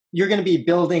you're going to be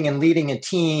building and leading a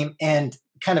team, and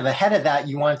kind of ahead of that,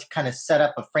 you want to kind of set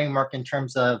up a framework in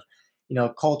terms of,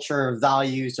 culture,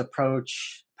 values,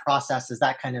 approach, processes,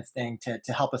 that kind of thing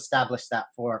to help establish that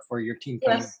for your team.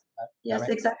 Yes, yes, right?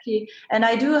 Exactly. And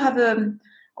I do have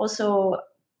also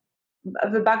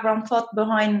the background thought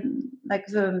behind like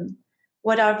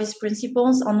what are these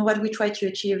principles and what we try to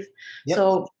achieve. Yep.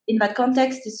 So in that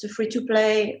context, it's a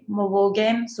free-to-play mobile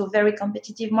game, so very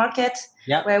competitive market,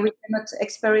 yep, where we cannot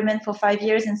experiment for 5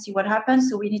 years and see what happens.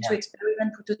 So we need to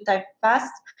experiment, prototype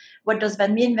fast. What does that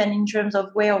mean then in terms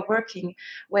of way of working?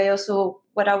 Where also,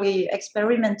 what are we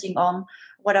experimenting on?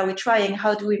 What are we trying?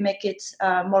 How do we make it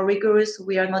more rigorous?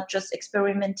 We are not just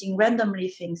experimenting randomly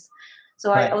things.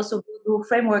 So right. I also do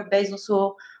framework based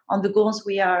also on the goals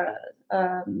we are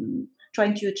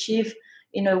trying to achieve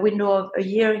in a window of a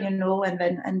year,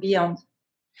 and beyond.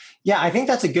 Yeah, I think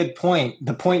that's a good point.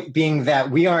 The point being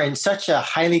that we are in such a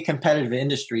highly competitive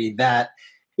industry that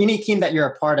any team that you're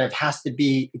a part of has to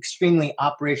be extremely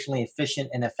operationally efficient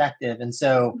and effective. And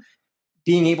so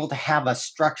being able to have a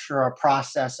structure, a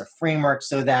process, a framework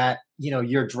so that,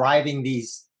 you're driving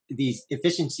these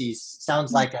efficiencies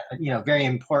sounds like a very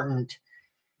important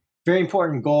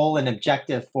goal and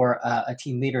objective for a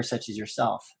team leader such as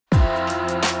yourself.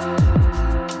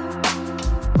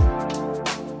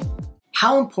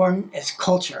 How important is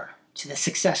culture to the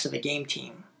success of a game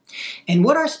team? And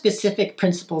what are specific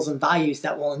principles and values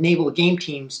that will enable game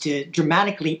teams to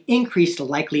dramatically increase the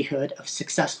likelihood of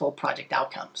successful project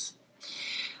outcomes?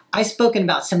 I've spoken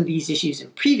about some of these issues in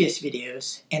previous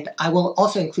videos, and I will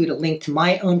also include a link to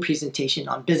my own presentation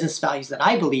on business values that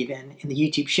I believe in the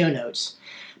YouTube show notes.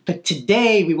 But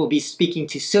today we will be speaking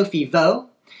to Sophie Vo,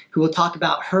 who will talk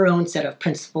about her own set of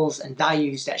principles and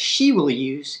values that she will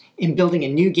use in building a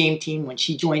new game team when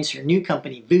she joins her new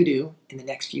company, Voodoo, in the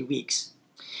next few weeks.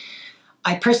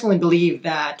 I personally believe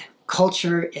that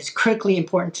culture is critically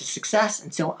important to success,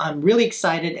 and so I'm really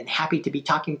excited and happy to be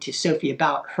talking to Sophie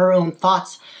about her own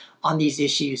thoughts on these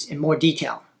issues in more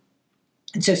detail.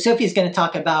 And so Sophie is going to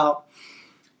talk about,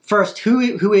 first,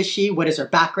 who is she? What is her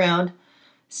background?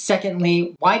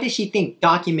 Secondly, why does she think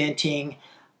documenting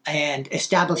and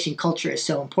establishing culture is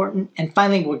so important? And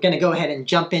finally, we're going to go ahead and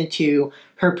jump into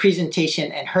her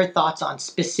presentation and her thoughts on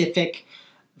specific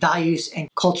values and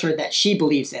culture that she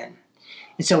believes in.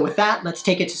 And so with that, let's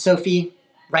take it to Sophie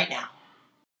right now.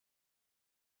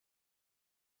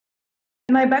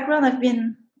 My background, I've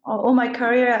been all my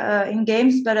career in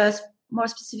games, but more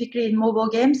specifically in mobile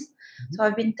games. Mm-hmm. So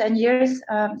I've been 10 years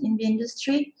in the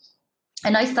industry.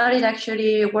 And I started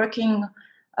actually working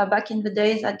back in the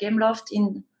days at Gameloft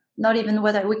in not even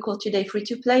what we call today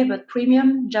free-to-play, but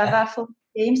premium Java for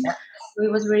games. Yeah. So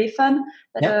it was really fun.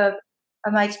 But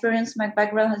my experience, my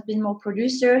background has been more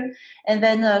producer, and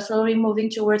then slowly moving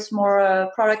towards more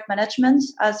product management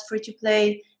as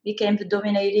free-to-play became the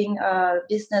dominating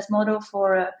business model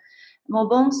for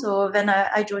mobile. So then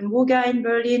I joined Wooga in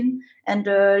Berlin and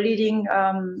leading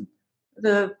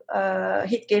the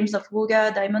hit games of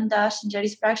Wooga, Diamond Dash, and Jelly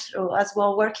Splash, so as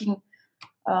well working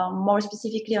more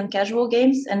specifically on casual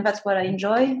games, and that's what I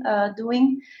enjoy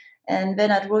doing. And then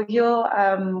at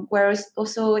Rovio, where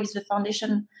also is the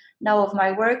foundation now of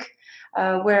my work,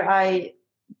 where I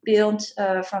built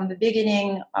from the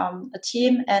beginning a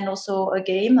team and also a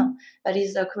game that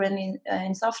is currently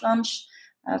in soft launch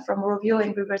from Rovio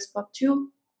in Reverse Pop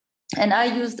 2. And I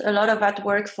used a lot of that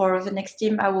work for the next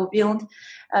team I will build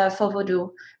for Voodoo.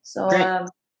 So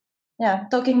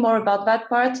talking more about that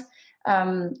part,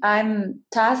 I'm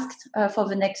tasked for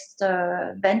the next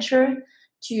venture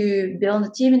to build a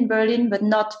team in Berlin, but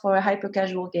not for a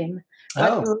hyper-casual game.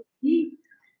 What will be,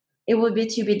 it will be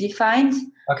to be defined.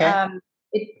 Okay.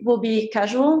 It will be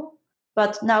casual,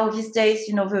 but now these days,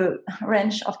 the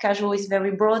range of casual is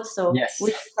very broad. So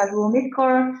with casual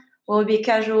mid-core, will be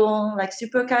casual, like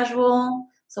super casual,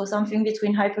 so something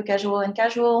between hyper casual and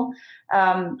casual.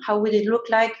 How would it look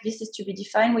like? This is to be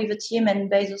defined with a team and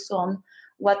based also on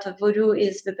what Voodoo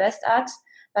is the best at,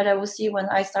 that I will see when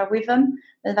I start with them.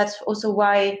 And that's also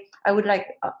why I would like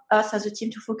us as a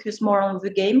team to focus more on the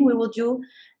game we will do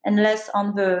and less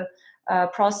on the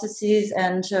processes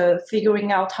and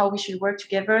figuring out how we should work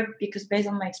together, because based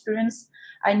on my experience,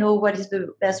 I know what is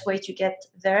the best way to get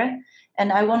there.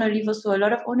 And I want to leave also a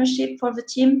lot of ownership for the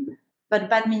team, but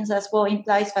that means as well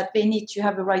implies that they need to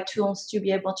have the right tools to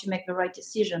be able to make the right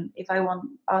decision if I want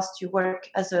us to work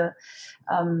as a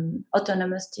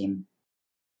autonomous team.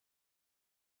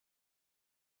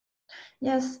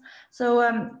 Yes,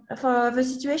 so for the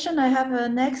situation I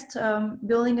have next,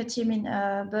 building a team in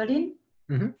Berlin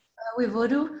with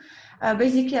Voodoo.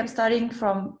 Basically, I'm starting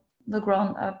from the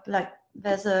ground up, like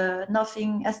there's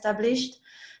nothing established.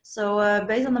 So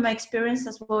based on my experience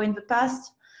as well in the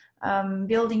past,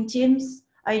 building teams,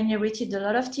 I inherited a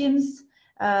lot of teams.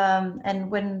 And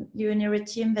when you inherit a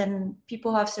team, then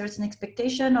people have certain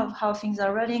expectation of how things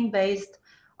are running based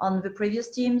on the previous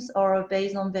teams or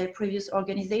based on their previous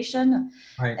organization.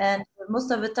 Right. And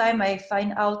most of the time I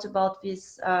find out about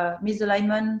this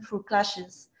misalignment through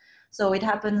clashes. So it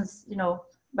happens, you know,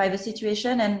 by the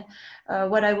situation. And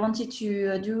what I wanted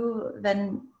to do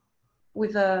then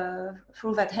with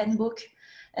through that handbook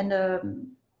and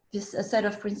this set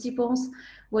of principles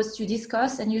was to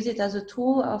discuss and use it as a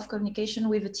tool of communication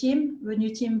with the team, the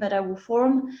new team that I will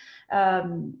form.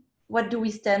 What do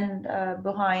we stand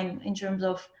behind in terms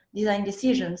of design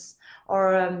decisions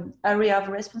or area of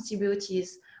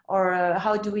responsibilities, or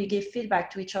how do we give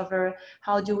feedback to each other?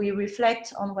 How do we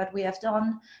reflect on what we have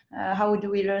done? How do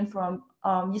we learn from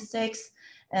our mistakes?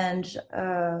 And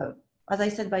as I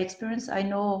said, by experience, I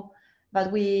know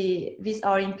that these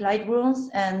are implied rules,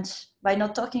 and by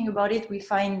not talking about it, we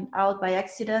find out by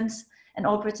accidents and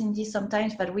opportunities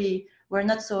sometimes that we were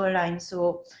not so aligned.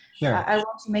 So sure. I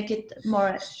want to make it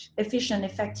more efficient,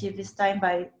 effective this time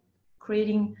by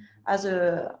creating as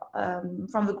a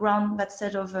from the ground that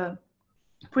set of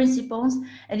principles,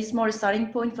 and it's more a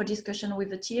starting point for discussion with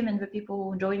the team and the people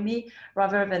who join me,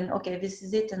 rather than okay, this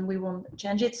is it and we won't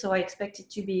change it. So I expect it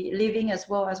to be living as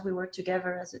well as we work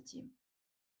together as a team.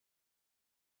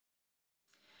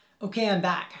 Okay, I'm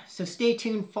back. So stay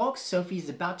tuned, folks. Sophie's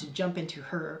about to jump into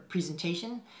her presentation.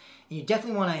 And you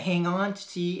definitely want to hang on to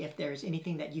see if there's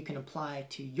anything that you can apply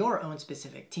to your own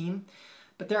specific team.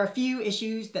 But there are a few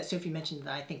issues that Sophie mentioned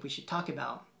that I think we should talk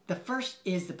about. The first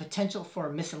is the potential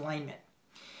for misalignment.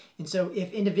 And so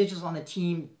if individuals on the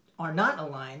team are not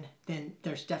aligned, then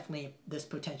there's definitely this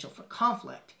potential for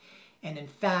conflict. And in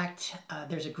fact,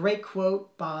 there's a great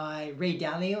quote by Ray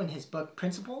Dalio in his book,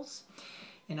 Principles.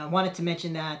 And I wanted to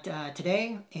mention that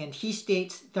today. And he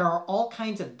states, there are all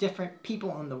kinds of different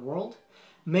people in the world,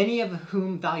 many of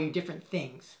whom value different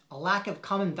things. A lack of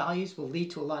common values will lead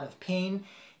to a lot of pain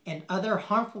and other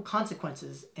harmful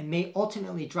consequences and may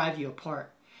ultimately drive you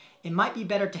apart. It might be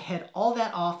better to head all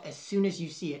that off as soon as you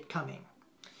see it coming.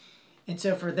 And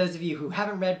so for those of you who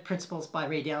haven't read Principles by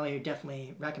Ray Dalio,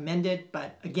 definitely recommended.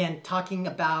 But again, talking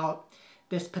about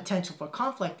this potential for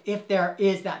conflict if there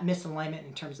is that misalignment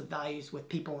in terms of values with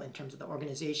people in terms of the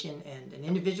organization and an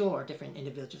individual or different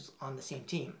individuals on the same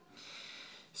team.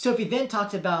 Sophie then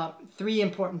talks about 3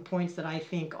 important points that I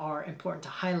think are important to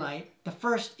highlight. The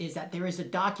first is that there is a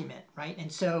document, right?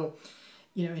 And so,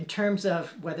 you know, in terms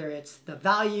of whether it's the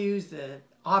values, the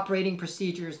operating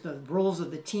procedures, the rules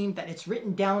of the team, that it's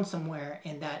written down somewhere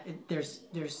and that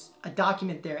there's a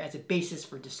document there as a basis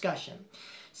for discussion.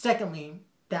 Secondly,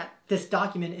 that this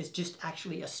document is just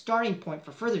actually a starting point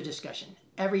for further discussion.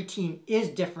 Every team is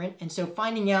different, and so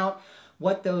finding out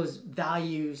what those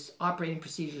values, operating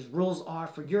procedures, rules are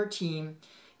for your team,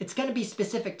 it's going to be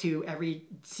specific to every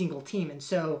single team. And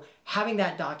so having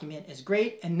that document is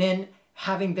great, and then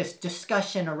having this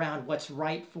discussion around what's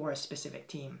right for a specific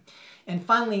team. And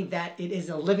finally, that it is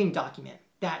a living document,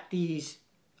 that these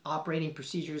operating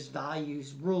procedures,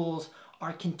 values, rules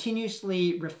are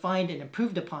continuously refined and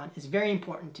improved upon is very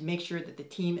important to make sure that the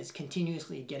team is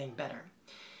continuously getting better.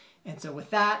 And so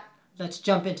with that, let's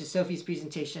jump into Sophie's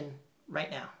presentation right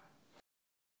now.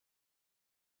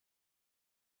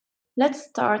 Let's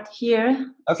start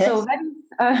here. Okay. So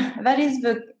that is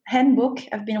the handbook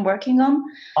I've been working on.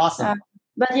 Awesome.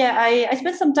 But yeah, I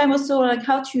spent some time also like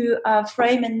how to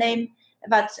frame and name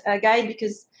that guide,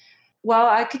 because while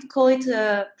I could call it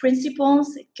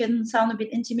principles, it can sound a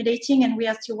bit intimidating, and we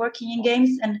are still working in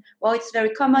games. And while it's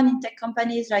very common in tech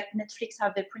companies like Netflix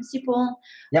have their principle,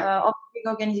 or big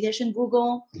organization,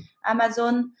 Google,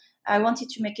 Amazon, I wanted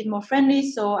to make it more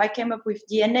friendly. So I came up with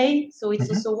DNA. So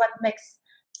it's also what makes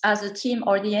as a team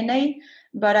or DNA,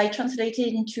 but I translated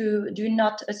it into do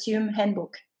not assume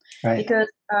handbook. Right. Because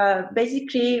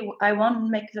basically I want to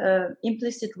make the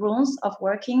implicit rules of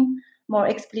working more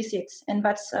explicit, and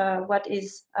that's what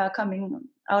is coming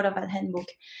out of that handbook.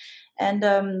 And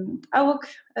I walk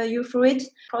you through it.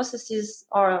 Processes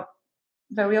are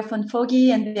very often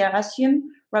foggy and they are assumed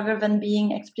rather than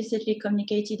being explicitly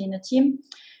communicated in a team.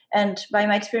 And by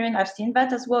my experience, I've seen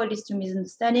that as well. It leads to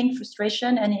misunderstanding,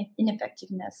 frustration, and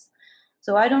ineffectiveness.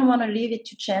 So I don't want to leave it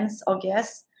to chance or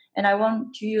guess. And I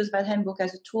want to use that handbook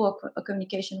as a tool of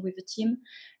communication with the team,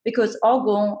 because our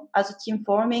goal as a team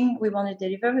forming, we want to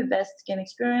deliver the best game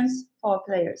experience for our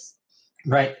players.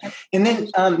 Right. And then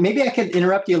maybe I could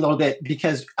interrupt you a little bit,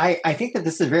 because I think that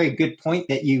this is a very good point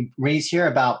that you raise here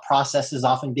about processes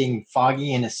often being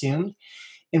foggy and assumed.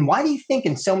 And why do you think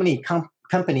in so many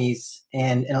companies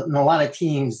and in a lot of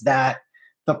teams that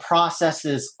the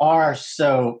processes are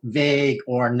so vague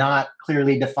or not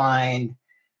clearly defined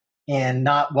and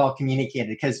not well communicated?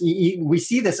 Because we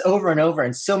see this over and over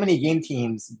in so many game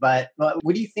teams, but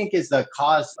what do you think is the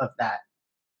cause of that?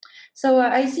 So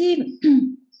I see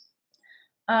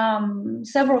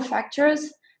several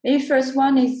factors. Maybe first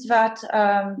one is that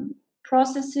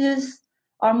processes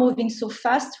are moving so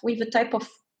fast with the type of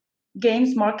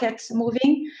games markets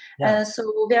moving.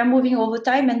 So they are moving all the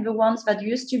time, and the ones that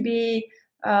used to be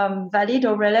valid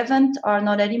or relevant are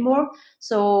not anymore.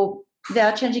 So they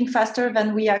are changing faster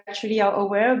than we actually are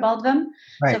aware about them.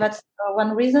 Right. So that's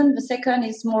one reason. The second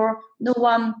is more no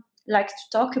one likes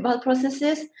to talk about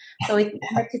processes. So it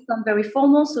makes it sound very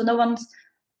formal. So no one's,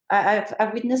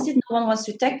 I've witnessed it, no one wants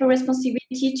to take the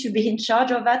responsibility to be in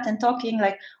charge of that and talking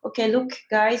like, okay, look,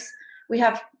 guys, we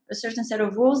have a certain set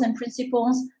of rules and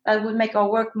principles that will make our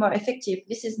work more effective.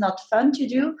 This is not fun to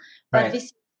do, but Right.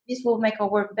 this will make our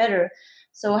work better.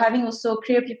 So having also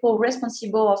clear people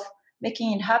responsible of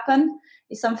making it happen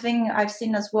is something I've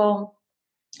seen as well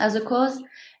as a cause.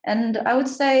 And I would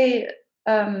say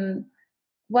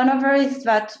one other is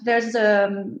that there's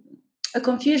a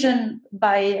confusion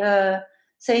by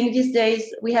saying these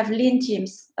days we have lean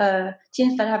teams,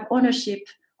 teams that have ownership,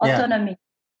 autonomy.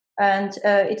 And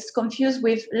it's confused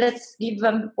with let's give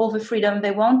them all the freedom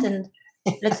they want and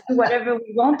let's do whatever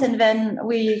we want. And then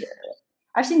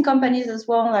I've seen companies as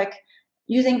well like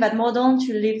using that model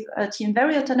to leave a team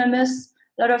very autonomous,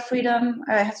 a lot of freedom.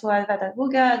 I have that at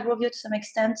Wooga, at Rovio to some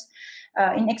extent,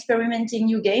 in experimenting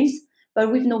new games,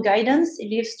 but with no guidance. It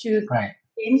leads to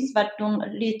games that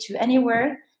don't lead to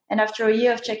anywhere. And after a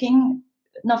year of checking,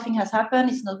 nothing has happened.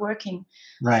 It's not working.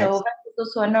 Right. So that's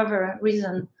also another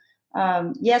reason.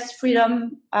 Yes,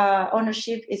 freedom,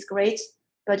 ownership is great,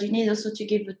 but you need also to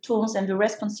give the tools and the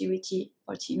responsibility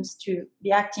for teams to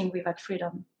be acting with that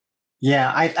freedom.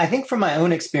 Yeah, I think from my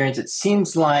own experience, it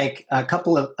seems like a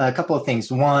couple of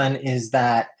things. One is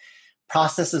that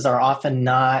processes are often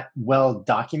not well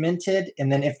documented,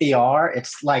 and then if they are,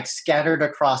 it's like scattered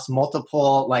across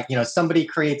multiple. Like somebody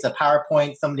creates a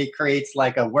PowerPoint, somebody creates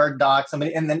like a Word doc,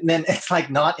 and then it's like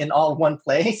not in all one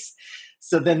place.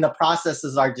 So then the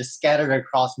processes are just scattered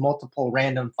across multiple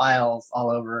random files all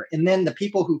over. And then the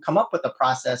people who come up with the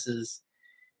processes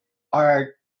are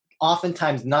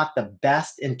oftentimes not the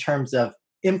best in terms of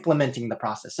implementing the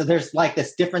process. So there's like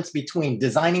this difference between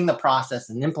designing the process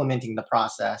and implementing the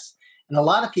process. And a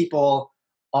lot of people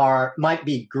might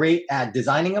be great at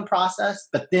designing a process,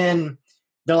 but then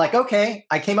they're like, okay,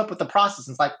 I came up with the process.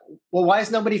 And it's like, well, why is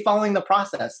nobody following the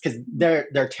process? Because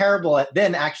they're terrible at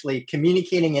then actually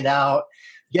communicating it out,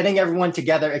 getting everyone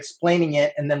together, explaining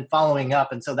it, and then following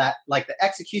up. And so that like the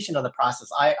execution of the process,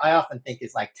 I often think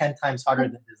is like 10 times harder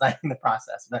than designing the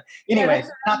process. But anyway,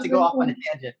 not to go off on a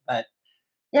tangent, but.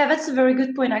 Yeah, that's a very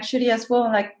good point actually as well.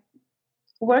 Like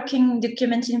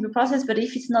documenting the process, but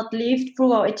if it's not lived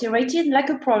through or iterated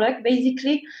like a product,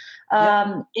 basically,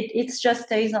 it just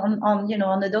stays on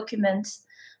the document.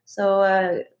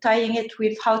 So tying it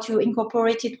with how to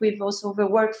incorporate it with also the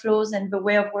workflows and the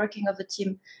way of working of the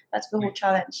team, that's the whole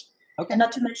challenge. Okay. And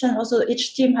not to mention also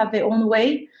each team have their own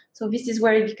way. So this is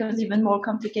where it becomes even more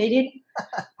complicated.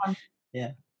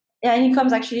 Yeah, and it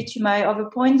comes actually to my other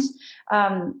point.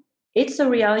 It's a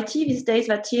reality these days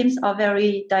that teams are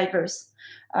very diverse.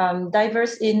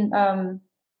 Diverse in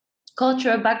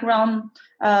culture, background,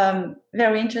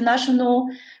 very international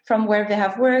from where they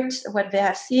have worked, what they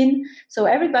have seen. So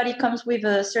everybody comes with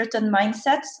a certain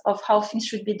mindset of how things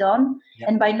should be done. Yep.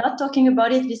 And by not talking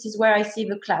about it, this is where I see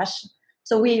the clash.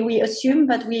 So we assume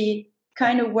that we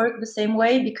kind of work the same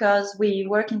way because we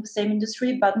work in the same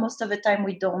industry, but most of the time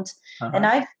we don't. Uh-huh. And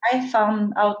I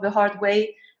found out the hard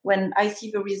way when I see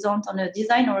the result on a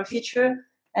design or a feature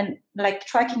and like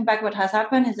tracking back what has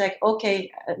happened is like,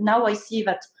 okay, now I see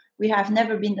that we have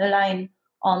never been aligned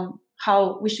on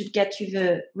how we should get to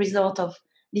the result of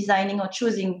designing or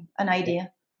choosing an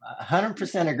idea.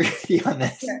 100% agree with you on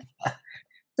this. Yeah.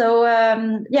 So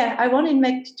I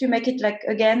wanted to make it like,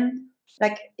 again,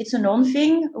 like it's a known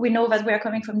thing. We know that we are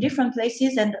coming from different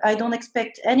places and I don't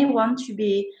expect anyone to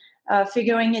be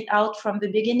figuring it out from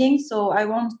the beginning. So I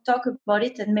want to talk about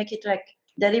it and make it like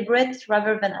deliberate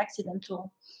rather than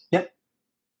accidental. Yep.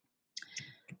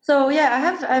 So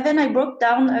I broke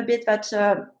down a bit that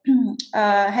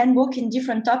handbook in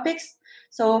different topics.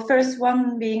 So first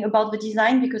one being about the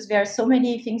design, because there are so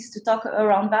many things to talk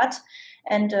around that.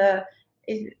 And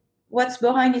what's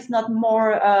behind is not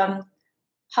more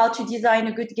how to design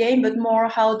a good game, but more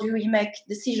how do we make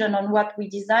decision on what we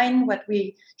design, what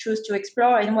we choose to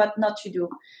explore, and what not to do.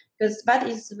 because that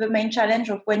is the main challenge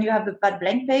of when you have a bad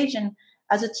blank page, and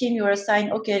as a team you are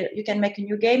assigned, okay, you can make a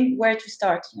new game, where to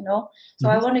start, So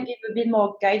I want to give a bit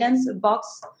more guidance, a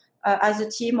box as a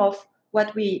team of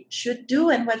what we should do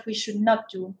and what we should not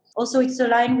do. Also, it's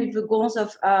aligned with the goals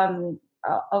of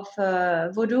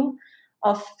Voodoo,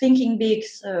 of thinking big,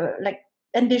 like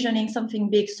envisioning something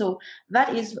big. So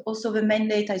that is also the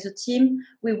mandate as a team.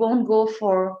 We won't go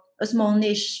for a small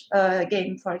niche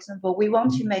game, for example. We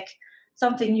want to make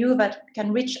something new that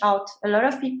can reach out a lot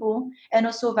of people, and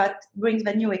also that brings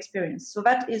the new experience. So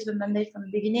that is the mandate from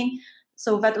the beginning.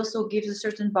 So that also gives a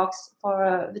certain box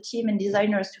for the team and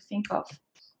designers to think of.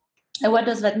 And what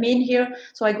does that mean here?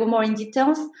 So I go more in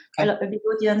details. A big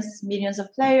audience, millions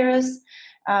of players.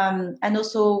 And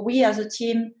also we as a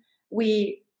team,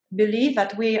 we believe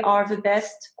that we are the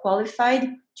best qualified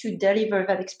to deliver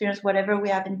that experience, whatever we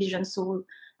have envisioned. So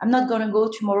I'm not going to go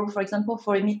tomorrow, for example,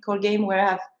 for a mid-core game where I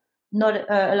have not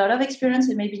a lot of experience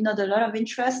and maybe not a lot of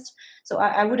interest. So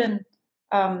I wouldn't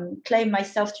claim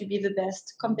myself to be the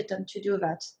best competent to do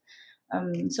that.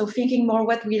 So thinking more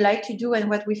what we like to do and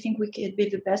what we think we could be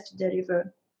the best to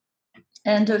deliver.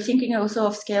 And thinking also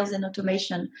of scales and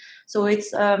automation. So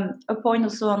it's a point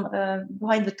also on,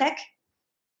 behind the tech.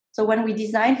 So when we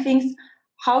design things,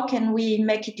 how can we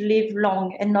make it live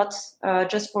long and not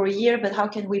just for a year, but how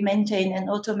can we maintain and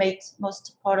automate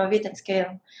most part of it and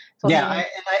scale? Yeah,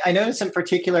 I noticed in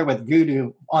particular with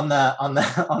Voodoo on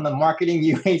the marketing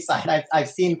UA side, I've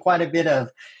seen quite a bit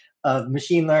of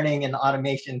machine learning and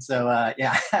automation. So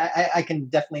yeah, I can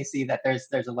definitely see that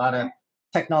there's a lot of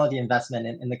technology investment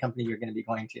in the company you're going to be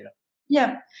going to.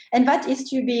 Yeah, and that is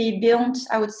to be built,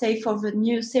 I would say, for the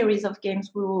new series of games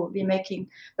we will be making.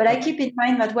 But I keep in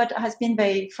mind that what has been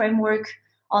the framework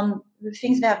on the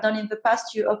things they have done in the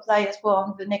past, you apply as well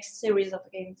on the next series of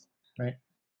games. Right.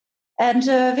 And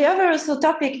the other also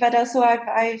topic that also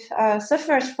I've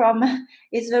suffered from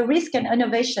is the risk and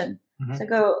innovation.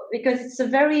 So because it's a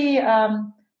very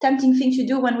tempting thing to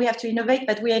do when we have to innovate,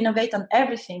 but we innovate on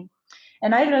everything.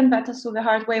 And I learned that also the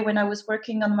hard way when I was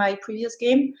working on my previous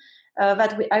game,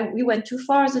 that we went too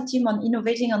far as a team on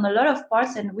innovating on a lot of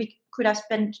parts, and we could have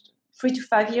spent 3 to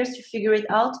 5 years to figure it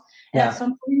out. And at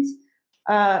some point,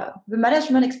 the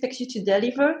management expects you to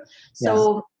deliver.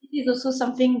 So it is also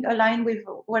something aligned with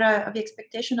what are the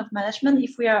expectation of management.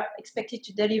 If we are expected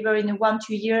to deliver in a 1-2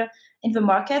 year in the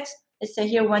market, let's say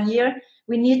here 1 year,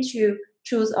 we need to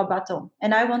choose our battle.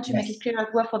 And I want to make it clear as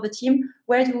well for the team,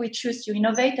 where do we choose to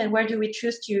innovate and where do we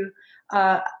choose to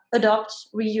adopt,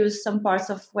 reuse some parts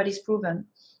of what is proven.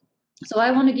 So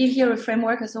I want to give here a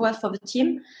framework as well for the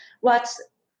team,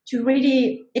 to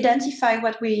really identify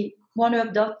what we want to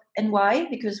adopt and why,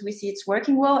 because we see it's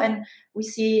working well and we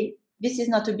see this is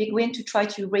not a big win to try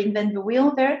to reinvent the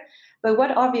wheel there, but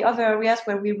what are the other areas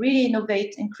where we really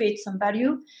innovate and create some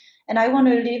value. And I want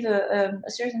to leave a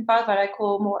certain part that I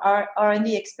call more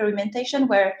R&D experimentation,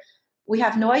 where we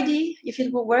have no idea if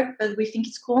it will work, but we think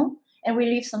it's cool, and we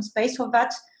leave some space for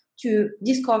that to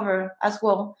discover as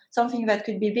well something that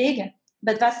could be big,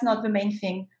 but that's not the main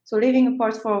thing. So leaving a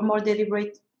part for more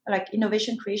deliberate, like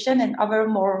innovation creation, and other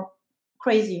more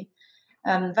crazy.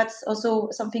 That's also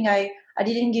something I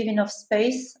didn't give enough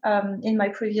space in my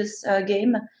previous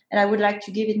game, and I would like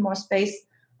to give it more space.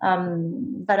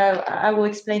 But I will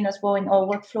explain as well in our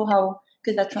workflow how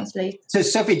could that translate. So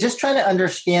Sophie, just trying to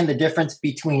understand the difference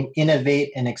between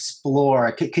innovate and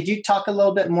explore. Could you talk a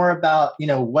little bit more about,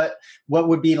 what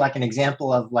would be like an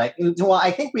example of like, well, I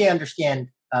think we understand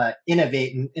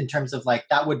innovate in terms of like,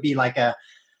 that would be like a,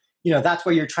 that's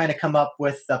where you're trying to come up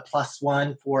with the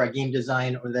 +1 for a game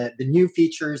design, or the new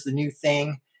features, the new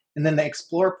thing. And then the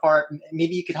explore part,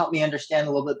 maybe you could help me understand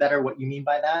a little bit better what you mean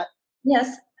by that.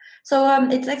 Yes. So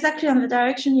it's exactly on the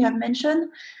direction you have mentioned.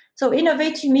 So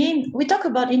innovate, to me, we talk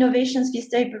about innovations these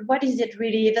days, but what is it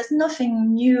really? There's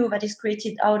nothing new that is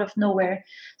created out of nowhere.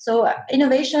 So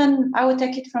innovation, I would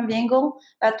take it from the angle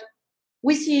that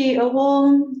we see a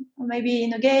hole, maybe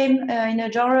in a game, in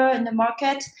a genre, in the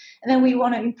market, and then we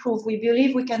want to improve. We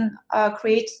believe we can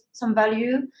create some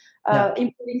value,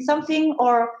 improving something,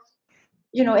 or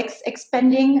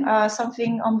expanding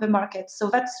something on the market. So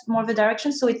that's more the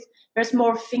direction. So there's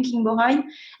more thinking behind.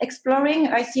 Exploring,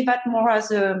 I see that more as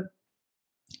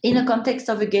in a context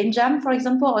of a game jam, for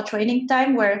example, or training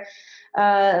time, where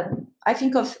I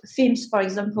think of themes, for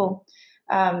example.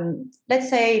 Let's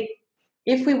say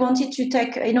if we wanted to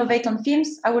innovate on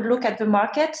themes, I would look at the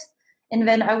market, and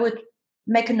then I would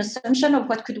make an assumption of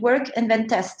what could work and then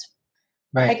test.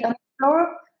 Right. Like on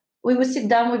Explore, we would sit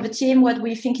down with the team, what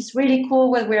we think is really cool,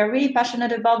 what we are really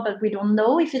passionate about, but we don't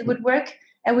know if it would work,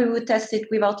 and we would test it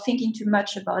without thinking too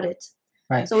much about it.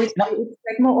 Right. So it's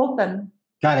like more open.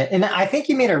 Got it. And I think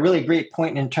you made a really great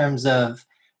point in terms of,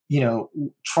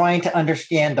 trying to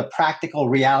understand the practical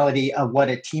reality of what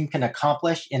a team can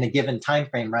accomplish in a given time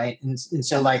frame, right? And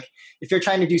so, like, if you're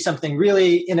trying to do something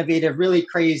really innovative, really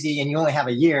crazy, and you only have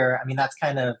a year, I mean, that's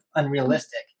kind of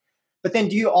unrealistic. But then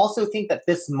do you also think that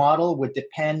this model would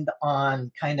depend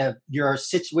on kind of your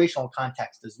situational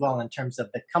context as well, in terms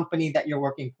of the company that you're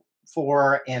working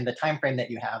for and the time frame that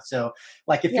you have? So,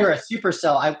 like, if you're a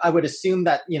Supercell, I would assume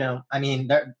that, I mean,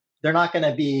 they're not going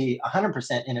to be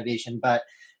 100% innovation, but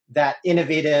that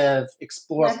innovative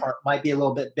explore part might be a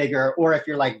little bit bigger. Or if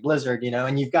you're like Blizzard,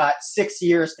 and you've got 6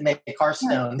 years to make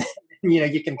Hearthstone,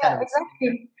 you can kind of...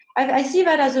 Exactly. I see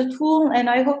that as a tool, and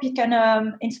I hope it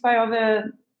can inspire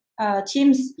other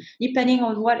teams, depending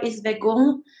on what is their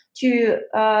goal, to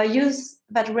use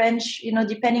that range,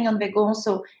 depending on their goal.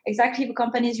 So exactly the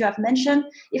companies you have mentioned.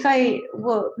 If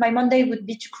my Monday would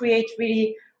be to create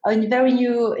really a very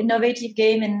new, innovative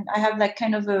game, and I have like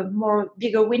kind of a more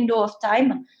bigger window of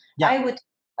time, I would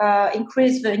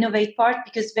increase the innovate part,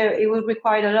 because it will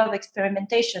require a lot of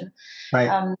experimentation.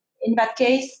 Right. In that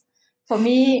case, for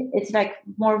me, it's like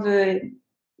more of a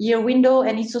year window,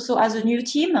 and it's also as a new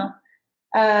team.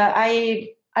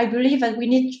 I believe that we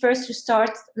need first to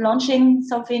start launching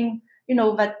something,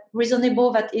 that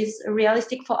reasonable, that is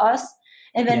realistic for us,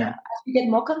 and then as we get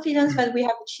more confidence that we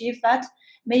have achieved that,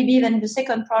 maybe then the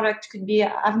second product could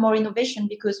have more innovation,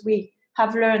 because we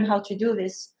have learned how to do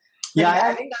this. Yeah,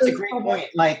 I think that's a great point.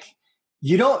 Like,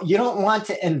 you don't want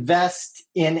to invest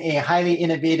in a highly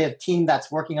innovative team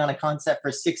that's working on a concept for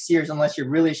 6 years unless you're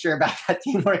really sure about that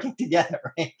team working together,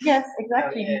 right? Yes,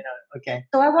 exactly. Okay.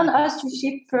 So I want us to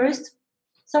ship first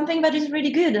something that is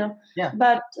really good. Yeah.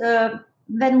 But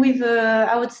then with,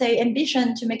 I would say,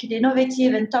 ambition to make it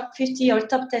innovative and top 50 or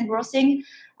top 10 grossing,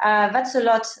 that's a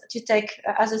lot to take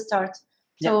as a start.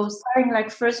 So starting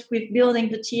like first with building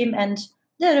the team and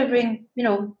delivering,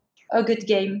 a good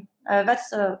game.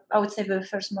 That's, I would say, the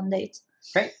first mandate.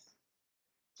 Great.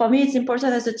 For me, it's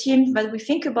important as a team that we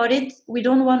think about it. We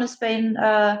don't want to spend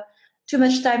too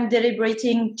much time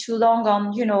deliberating too long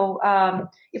on,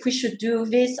 if we should do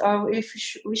this or if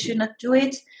we should not do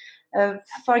it.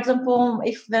 For example,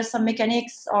 if there's some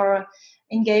mechanics or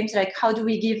in games, like how do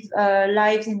we give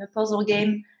lives in a puzzle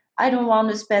game, I don't want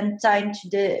to spend time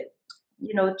to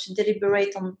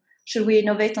deliberate on should we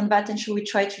innovate on that and should we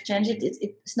try to change it.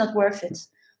 It's not worth it.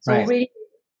 So really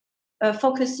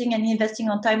focusing and investing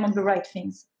on time on the right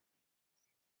things.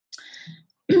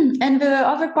 And the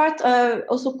other part,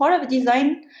 also part of the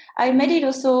design, I made it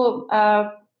also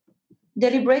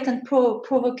deliberate and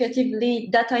provocatively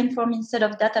data-informed instead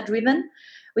of data-driven.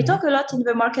 We talk a lot in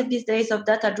the market these days of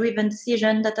data-driven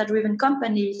decision, data-driven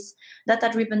companies,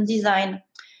 data-driven design.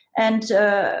 And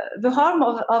the harm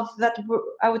of that,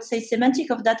 I would say, semantic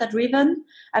of data-driven,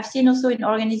 I've seen also in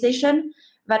organization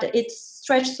that it's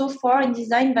stretched so far in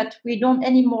design that we don't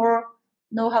anymore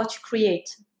know how to create.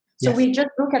 So we just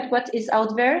look at what is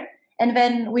out there, and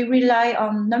then we rely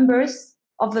on numbers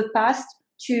of the past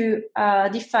to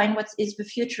define what is the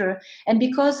future. And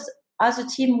because as a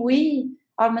team, we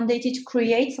are mandated to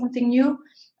create something new,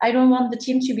 I don't want the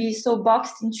team to be so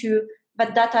boxed into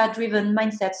that data-driven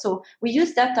mindset. So we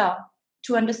use data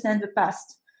to understand the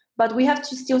past, but we have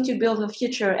to still to build the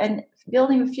future. And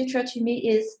building the future to me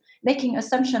is making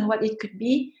assumption what it could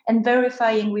be and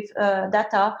verifying with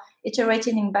data,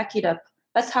 iterating and back it up.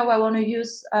 That's how I want to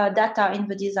use data in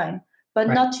the design, but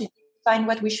not to define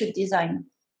what we should design.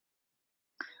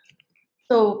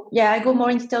 So I go more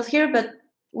in details here, but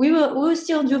we will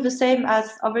still do the same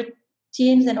as other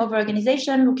teams and other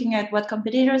organizations, looking at what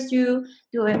competitors do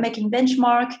making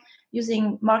benchmark,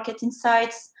 using market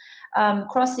insights,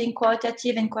 crossing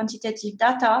qualitative and quantitative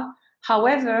data.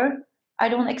 However, I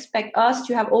don't expect us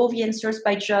to have all the answers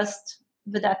by just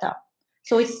the data.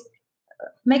 So it's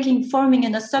forming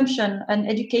an assumption, an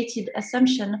educated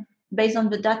assumption based on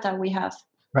the data we have.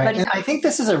 Right. And I think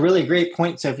this is a really great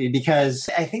point, Sophie, because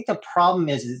I think the problem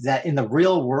is that in the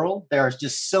real world, there are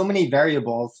just so many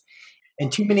variables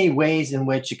and too many ways in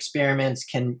which experiments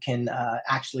can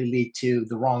actually lead to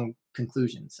the wrong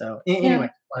conclusion. So anyway, I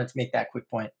wanted to make that quick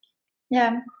point.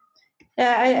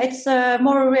 It's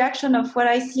more a reaction of what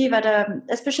I see that,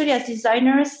 especially as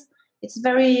designers, it's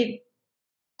very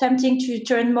tempting to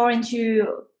turn more into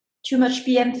too much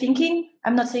PM thinking.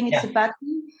 I'm not saying it's a bad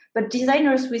thing, but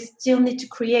designers, we still need to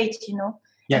create,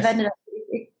 Yes. And then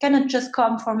cannot just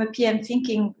come from a PM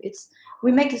thinking.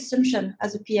 We make assumption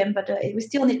as a PM, but we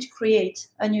still need to create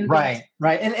a new game.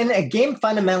 Right. And a game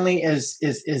fundamentally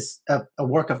is a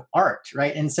work of art,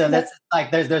 right? And so that's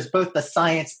like there's both the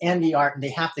science and the art, and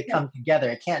they have to come together.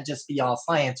 It can't just be all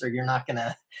science, or you're not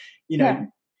gonna,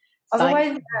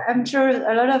 Otherwise, I'm sure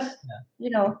a lot of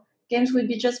games will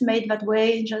be just made that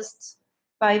way, just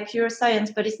by pure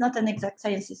science. But it's not an exact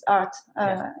science; it's art.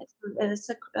 It's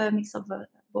a mix of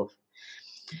both.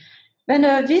 And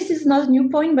this is not a new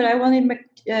point, but I want to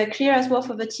make clear as well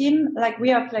for the team, like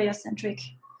we are player-centric.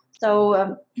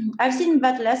 So I've seen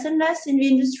that less and less in the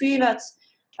industry, that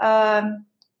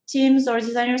teams or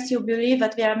designers still believe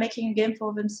that they are making a game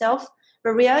for themselves.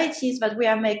 The reality is that we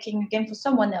are making a game for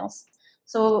someone else.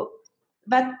 So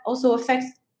that also affects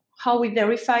how we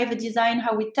verify the design,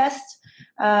 how we test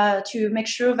to make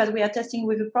sure that we are testing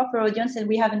with a proper audience and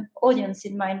we have an audience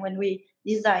in mind when we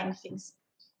design things.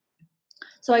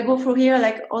 So I go through here,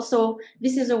 like also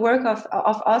this is a work of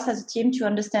us as a team to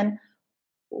understand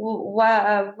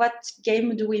what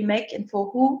game do we make and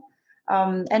for who,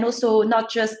 and also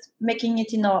not just making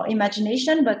it in our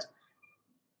imagination, but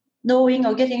knowing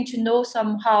or getting to know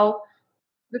somehow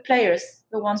the players,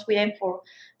 the ones we aim for.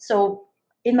 So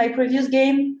in my previous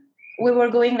game, we were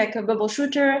going like a bubble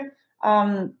shooter.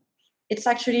 It's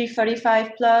actually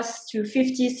 35 plus to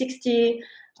 50, 60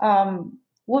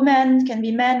 women, can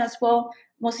be men as well,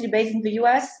 mostly based in the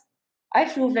US. I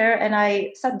flew there and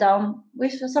I sat down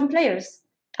with some players.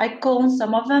 I called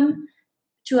some of them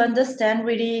to understand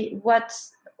really what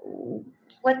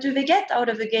do they get out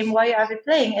of the game, why are they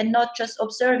playing, and not just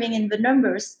observing in the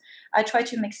numbers. I try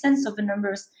to make sense of the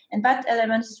numbers, and that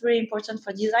element is really important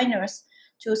for designers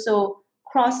to also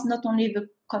cross not only the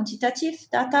quantitative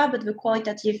data but the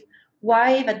qualitative,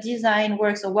 why that design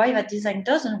works or why that design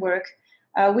doesn't work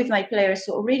with my players.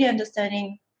 So really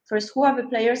understanding first who are the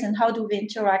players and how do they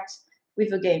interact with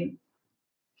the game.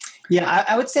 Yeah,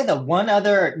 I would say that one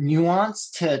other nuance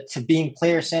to being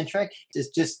player-centric is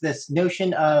just this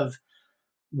notion of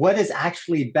what is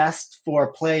actually best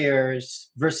for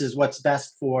players versus what's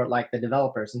best for like the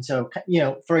developers. And so,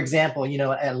 for example,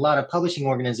 a lot of publishing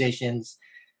organizations,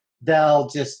 they'll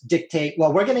just dictate,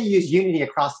 well, we're going to use Unity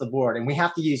across the board, and we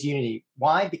have to use Unity.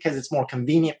 Why? Because it's more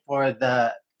convenient for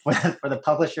the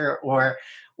publisher or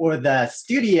the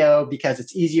studio, because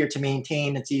it's easier to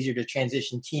maintain, it's easier to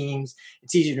transition teams,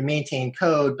 it's easier to maintain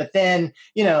code. But then,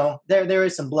 there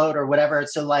is some bloat or whatever.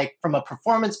 So like from a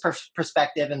performance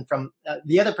perspective and from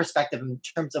the other perspective in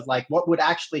terms of like what would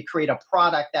actually create a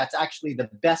product that's actually the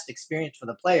best experience for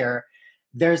the player,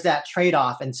 there's that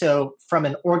trade-off. And so from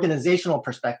an organizational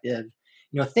perspective,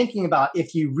 thinking about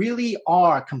if you really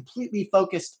are completely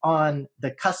focused on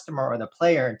the customer or the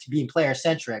player to being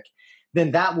player-centric,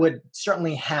 then that would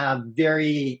certainly have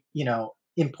very,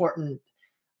 important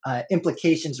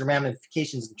implications or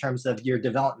ramifications in terms of your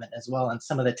development as well, and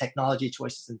some of the technology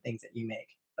choices and things that you make.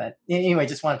 But anyway,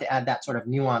 just wanted to add that sort of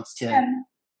nuance to.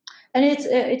 And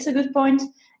it's a good point.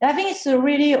 And I think it's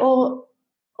really all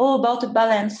about the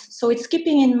balance. So it's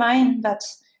keeping in mind that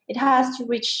it has to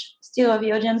reach still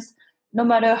the audience, no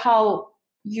matter how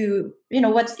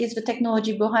what is the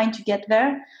technology behind to get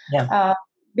there. Yeah.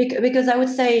 Because I would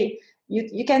say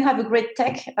you can have a great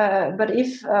tech, but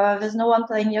if there's no one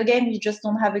playing your game, you just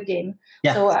don't have a game.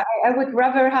 Yeah. So I would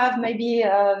rather have maybe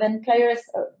than players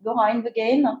behind the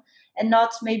game and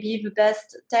not maybe the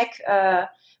best tech,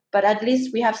 but at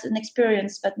least we have an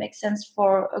experience that makes sense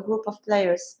for a group of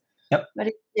players. Yep.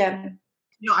 But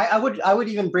I would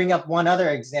even bring up one other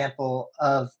example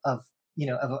of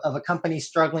a company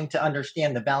struggling to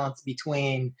understand the balance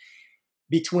between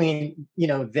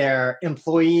their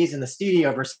employees in the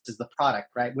studio versus the product,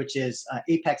 right? Which is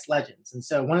Apex Legends. And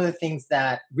so one of the things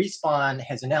that Respawn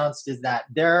has announced is that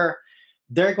they're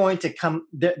going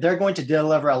to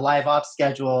deliver a live ops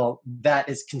schedule that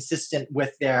is consistent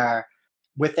with their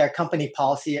company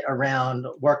policy around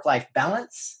work-life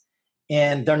balance.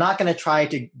 And they're not going to try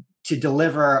to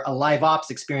deliver a live ops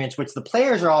experience, which the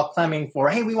players are all clamoring for.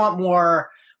 Hey, we want more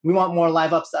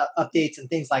live ops updates and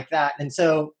things like that. And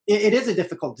so it is a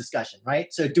difficult discussion, right?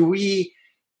 So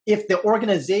if the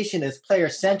organization is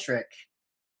player-centric,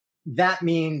 that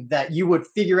means that you would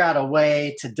figure out a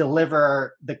way to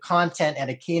deliver the content at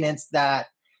a cadence that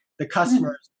the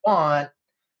customers want,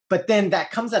 but then that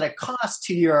comes at a cost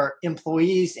to your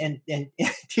employees and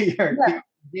to your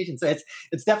organization. So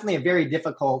it's definitely a very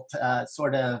difficult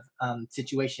sort of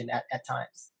situation at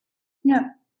times. Yeah.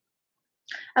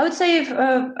 I would say,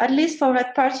 at least for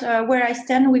that part where I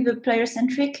stand with the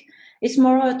player-centric, it's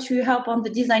more to help on the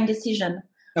design decision.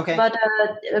 Okay. But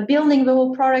building the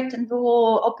whole product and the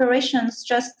whole operations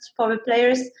just for the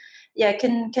players,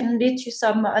 can lead to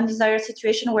some undesired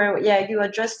situation where you are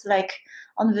just like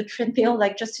on the treadmill,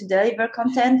 like just to deliver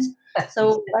content.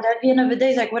 So, but at the end of the day,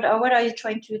 it's like what are you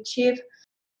trying to achieve?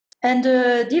 And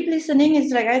deep listening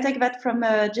is like, I take that from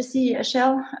Jesse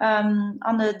Shell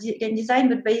on the game design,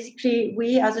 but basically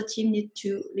we as a team need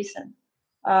to listen.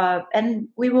 And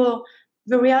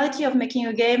the reality of making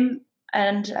a game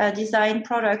and a design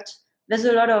product, there's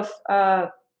a lot of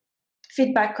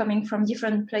feedback coming from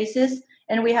different places,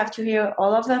 and we have to hear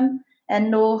all of them and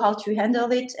know how to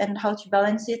handle it and how to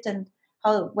balance it and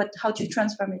how to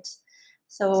transform it.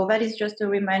 So that is just a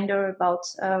reminder about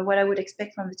what I would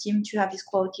expect from the team, to have these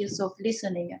qualities of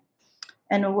listening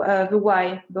and the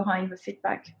why behind the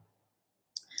feedback.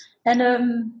 And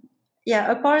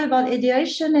a part about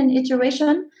ideation and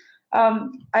iteration.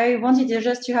 I wanted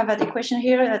just to have a question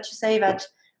here to say that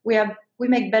we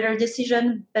make better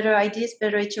decision, better ideas,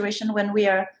 better iteration when we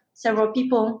are several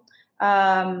people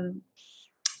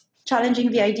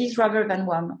challenging the ideas rather than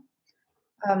one.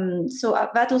 So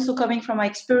that also coming from my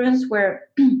experience, where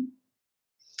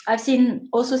I've seen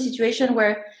also situation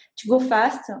where, to go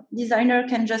fast, designer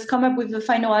can just come up with the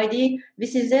final idea.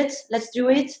 This is it. Let's do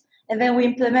it. And then we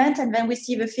implement, and then we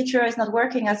see the feature is not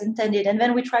working as intended. And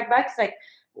then we track back, it's like,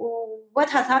 what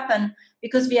has happened?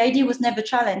 Because the idea was never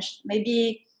challenged.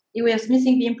 Maybe it was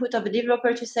missing the input of the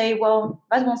developer to say, well,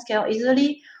 that won't scale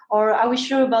easily. Or are we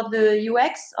sure about the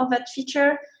UX of that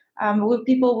feature? Will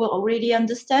people already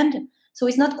understand? So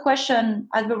it's not questioned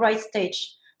at the right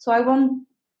stage. So I want,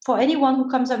 for anyone who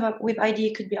comes up with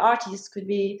idea, could be artists, could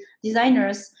be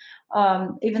designers,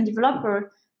 even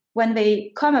developer, when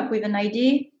they come up with an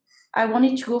idea, I want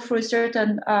it to go through a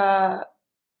certain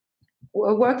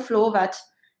workflow that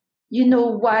you know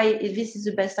why this is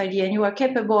the best idea, and you are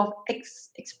capable of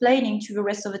explaining to the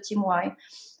rest of the team why.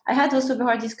 I had also the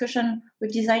hard discussion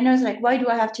with designers, like, why do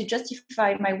I have to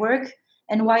justify my work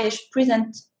and why I should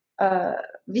present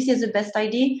this is the best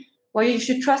idea? Well, you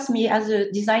should trust me as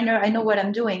a designer. I know what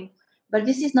I'm doing. But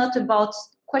this is not about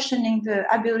questioning the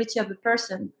ability of the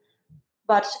person.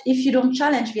 But if you don't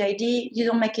challenge the idea, you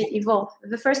don't make it evolve.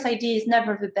 The first idea is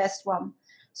never the best one.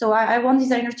 So I want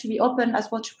designers to be open as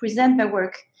well to present their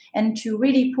work and to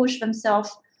really push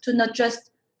themselves to not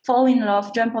just fall in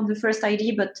love, jump on the first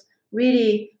idea, but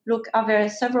really look, are there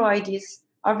several ideas?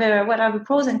 What are the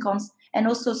pros and cons? And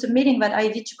also submitting that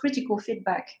idea to critical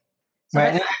feedback. So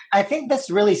right. And I think this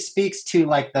really speaks to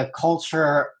like the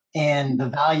culture and the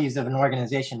values of an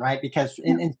organization, right? Because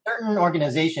in certain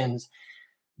organizations,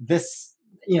 this,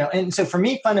 and so for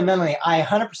me, fundamentally, I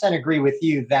 100% agree with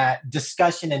you that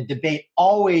discussion and debate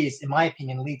always, in my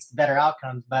opinion, leads to better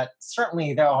outcomes. But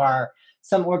certainly there are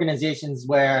some organizations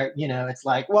where, it's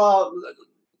like, well,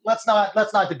 let's not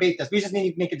debate this. We just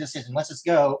need to make a decision. Let's just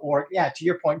go. Or to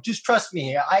your point, just trust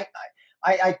me.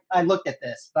 I looked at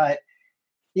this, but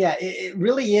yeah, it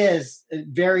really is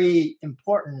very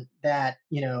important that,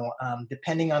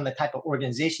 depending on the type of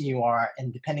organization you are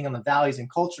and depending on the values and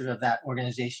culture of that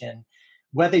organization,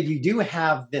 whether you do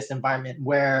have this environment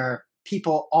where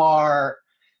people aren't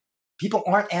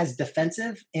as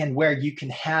defensive, and where you can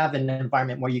have an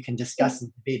environment where you can discuss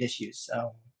and debate issues.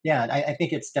 So yeah, I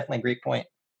think it's definitely a great point.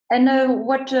 And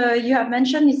what you have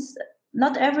mentioned is,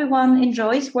 not everyone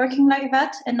enjoys working like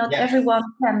that, and not everyone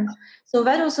can. So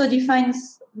that also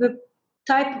defines the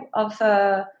type of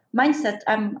mindset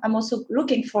I'm also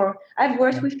looking for. I've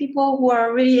worked with people who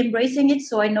are really embracing it,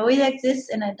 so I know it exists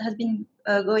and it has been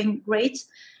going great.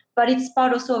 But it's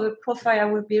part also of a profile I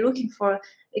would be looking for,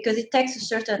 because it takes a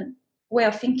certain way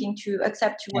of thinking to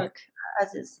accept to work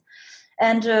as is.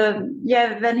 And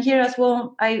then here as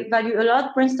well, I value a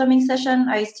lot brainstorming session.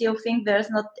 I still think there's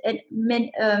not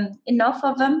enough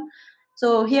of them.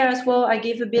 So here as well, I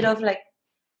gave a bit of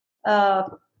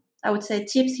I would say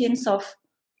tips, hints of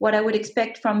what I would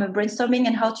expect from a brainstorming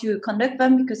and how to conduct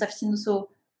them, because I've seen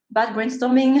also bad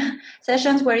brainstorming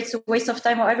sessions where it's a waste of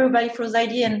time, or everybody throws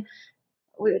idea and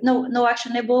no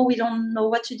actionable, we don't know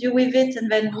what to do with it,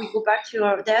 and then we go back to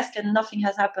our desk and nothing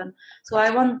has happened. So I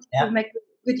want to make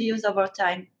good use of our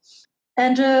time.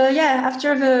 And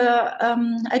after the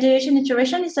ideation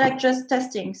iteration, it's like just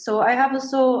testing. So I have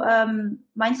also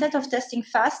mindset of testing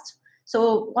fast.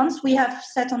 So once we have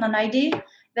set on an idea,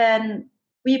 then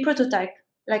we prototype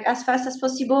like as fast as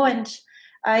possible. And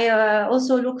I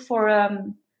also look for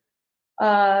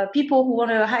people who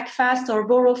want to hack fast or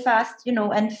borrow fast,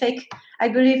 and fake. I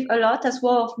believe a lot as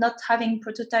well of not having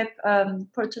prototype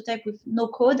with no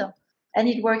code, and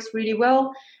it works really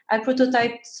well. I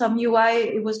prototyped some UI.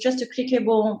 It was just a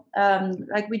clickable,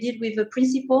 like we did with the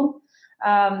principal.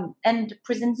 and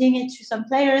presenting it to some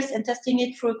players and testing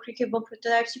it through a clickable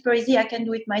prototype. Super easy. I can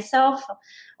do it myself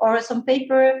or some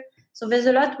paper. So there's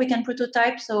a lot we can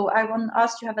prototype. So I want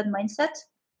us to have that mindset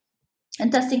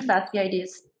and testing fast the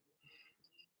ideas.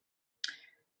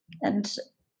 And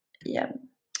yeah.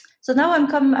 So now I'm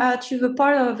come to the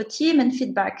part of the team and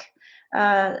feedback.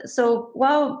 So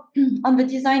while on the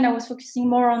design, I was focusing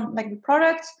more on like the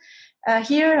product.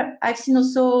 Here, I've seen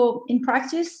also in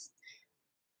practice,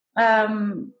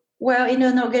 well, in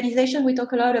an organization, we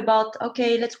talk a lot about,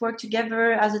 okay, let's work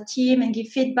together as a team and give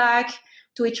feedback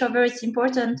to each other. It's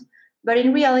important. But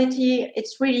in reality,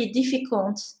 it's really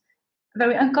difficult,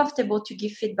 very uncomfortable to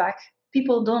give feedback.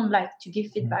 People don't like to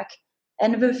give feedback.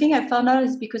 And the thing I found out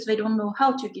is because they don't know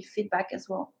how to give feedback as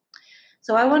well.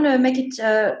 So I want to make it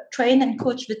train and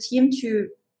coach the team to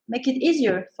make it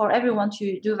easier for everyone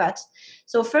to do that.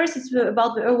 So first, it's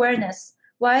about the awareness.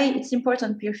 Why it's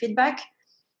important peer feedback.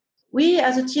 We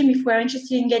as a team, if we're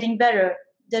interested in getting better,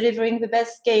 delivering the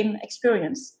best game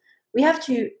experience, we have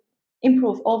to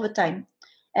improve all the time.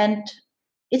 And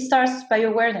it starts by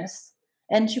awareness.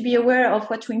 And to be aware of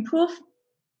what to improve,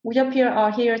 we up here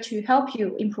are here to help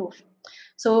you improve.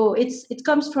 So it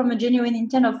comes from a genuine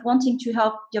intent of wanting to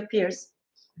help your peers.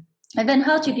 And then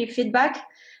how to give feedback.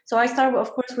 So I start,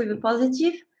 of course, with a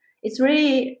positive. It's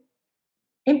really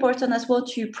important as well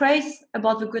to praise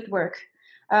about the good work.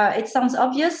 It sounds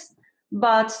obvious,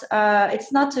 but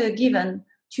it's not a given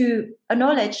to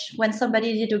acknowledge when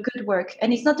somebody did a good work.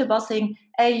 And it's not about saying,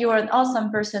 hey, you're an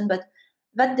awesome person, but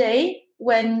that day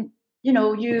when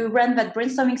you ran that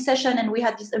brainstorming session and we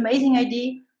had this amazing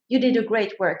idea, you did a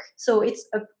great work. So it's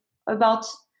about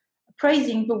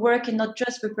praising the work and not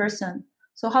just the person.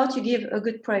 So how to give a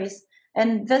good praise.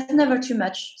 And that's never too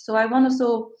much. So I want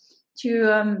also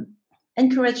to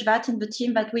encourage that in the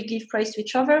team, that we give praise to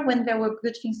each other when there were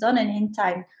good things done and in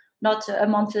time, not a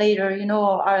month later,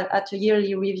 or at a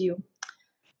yearly review.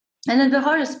 And then the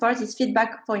hardest part is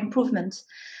feedback for improvement.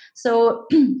 So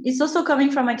it's also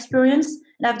coming from experience,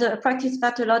 and I've practiced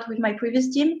that a lot with my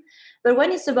previous team. But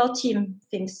when it's about team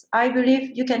things, I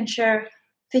believe you can share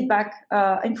feedback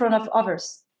in front of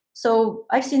others. So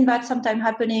I've seen that sometimes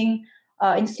happening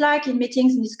in Slack, in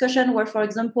meetings, in discussion, where, for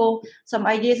example, some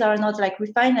ideas are not like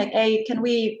refined, like, hey, can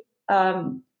we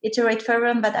iterate further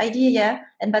on that idea? Yeah,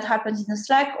 and that happens in a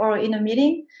Slack or in a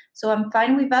meeting. So I'm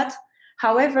fine with that.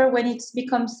 However, when it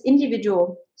becomes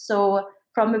individual, so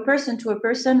from a person to a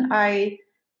person, I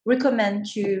recommend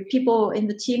to people in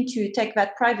the team to take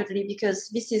that privately, because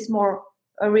this is more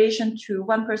a relation to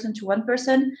one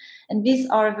person, and these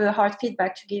are the hard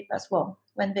feedback to give as well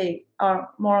when they are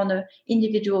more on an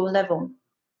individual level.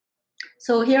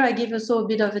 So here I give also a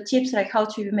bit of a tips, like how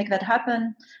to make that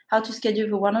happen, how to schedule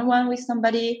the one-on-one with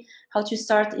somebody, how to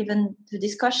start even the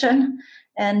discussion,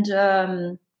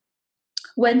 and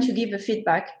when to give the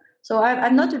feedback. So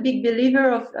I'm not a big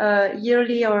believer of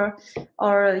yearly or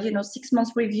 6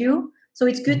 months review. So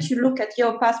it's good to look at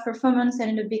your past performance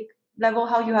and in a big level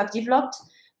how you have developed,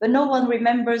 but no one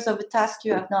remembers of a task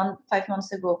you have done 5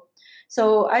 months ago.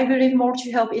 So I believe more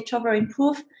to help each other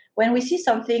improve. When we see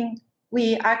something,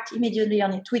 we act immediately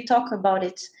on it. We talk about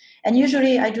it. And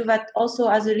usually I do that also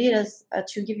as a leader,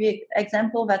 to give you an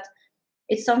example that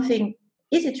it's something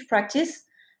easy to practice.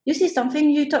 You see something,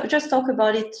 you just talk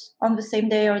about it on the same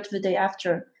day or the day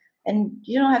after. And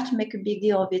you don't have to make a big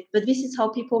deal of it. But this is how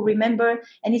people remember,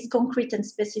 and it's concrete and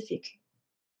specific.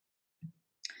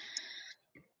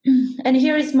 And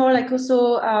here is more like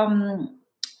also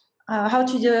how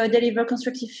to deliver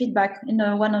constructive feedback in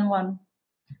a one-on-one.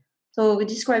 So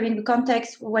describing the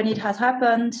context when it has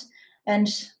happened, and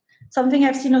something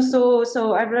I've seen also,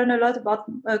 so I've learned a lot about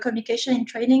communication in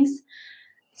trainings.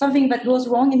 Something that goes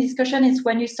wrong in discussion is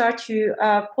when you start to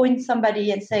point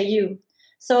somebody and say you.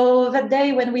 So that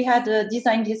day when we had a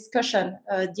design discussion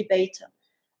debate,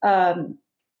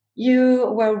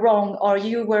 you were wrong, or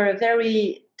you were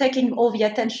very taking all the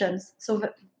attentions. So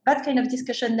that kind of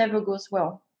discussion never goes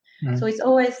well. So it's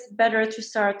always better to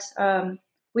start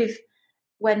with,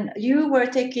 when you were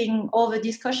taking all the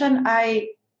discussion, I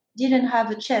didn't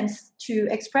have a chance to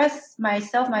express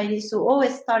myself, my ideas. So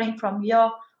always starting from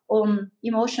your own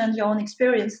emotions, your own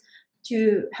experience,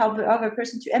 to help the other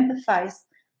person to empathize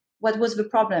what was the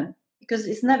problem. Because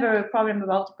it's never a problem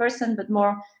about the person, but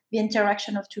more the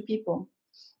interaction of two people.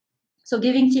 So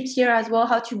giving tips here as well,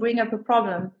 how to bring up a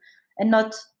problem, and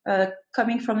not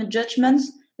coming from a judgment,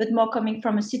 but more coming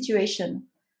from a situation,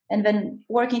 and then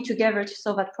working together to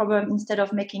solve that problem instead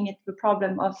of making it the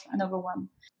problem of another one.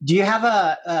 Do you have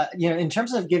in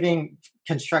terms of giving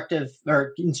constructive,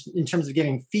 or in terms of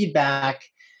giving feedback,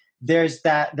 there's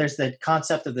the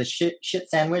concept of the shit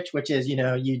sandwich, which is,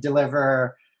 you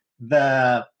deliver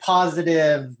the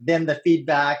positive, then the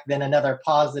feedback, then another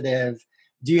positive.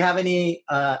 Do you have any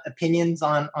opinions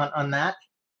on that?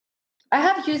 I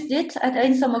have used it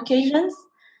in some occasions,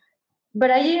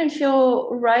 but I didn't feel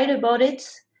right about it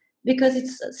because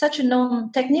it's such a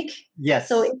known technique. Yes.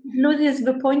 So it loses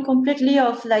the point completely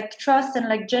of like trust and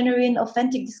like genuine,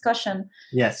 authentic discussion.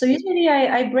 Yes. So usually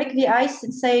I break the ice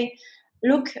and say,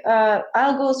 look,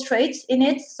 I'll go straight in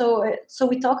it. So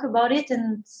we talk about it,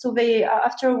 and so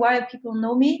after a while people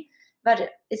know me,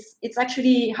 but it's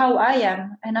actually how I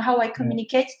am and how I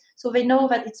communicate. So they know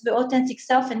that it's the authentic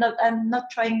self, and I'm not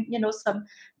trying, some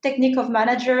technique of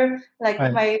manager like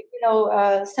my,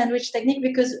 sandwich technique,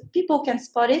 because people can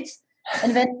spot it,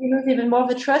 and then you lose even more of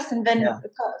the trust, and then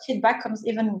feedback comes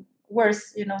even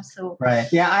worse, so. Right.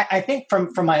 Yeah. I think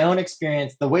from my own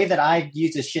experience, the way that I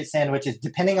use a shit sandwich is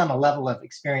depending on the level of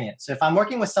experience. So if I'm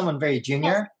working with someone very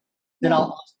junior, then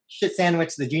I'll shit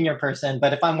sandwich the junior person.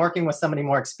 But if I'm working with somebody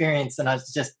more experienced, then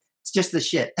it's just the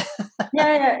shit.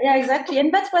 yeah, exactly.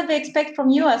 And that's what they expect from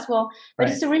you as well. But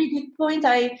it's a really good point.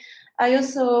 I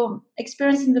also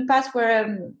experienced in the past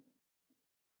where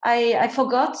I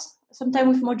forgot sometime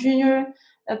with more junior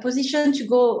position to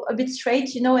go a bit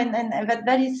straight, and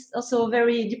that is also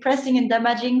very depressing and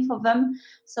damaging for them.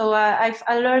 So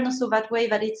I learned also that way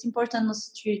that it's important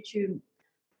also to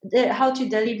how to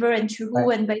deliver and to who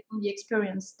and based on the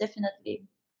experience, definitely.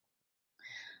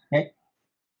 Okay.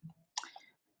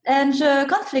 And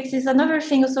conflicts is another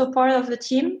thing, also part of the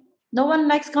team. No one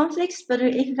likes conflicts, but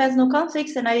if there's no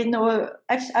conflicts, and I know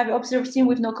I've observed team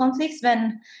with no conflicts,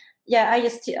 then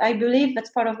I believe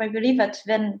that's part of my belief that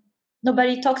then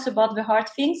nobody talks about the hard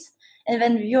things, and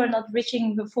then you're not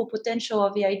reaching the full potential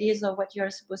of the ideas of what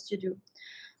you're supposed to do.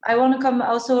 I want to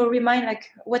also remind like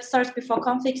what starts before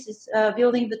conflicts is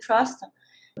building the trust.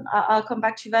 I'll come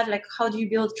back to that, like how do you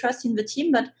build trust in the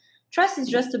team, but trust is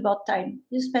just about time.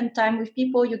 You spend time with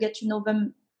people, you get to know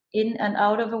them in and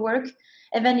out of the work,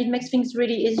 and then it makes things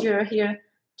really easier here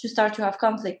to start to have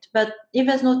conflict. But if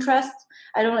there's no trust,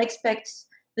 I don't expect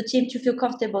the team to feel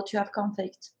comfortable to have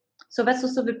conflict. So that's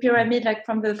also the pyramid, like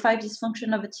from the 5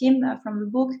 dysfunction of a team, from the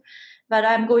book, that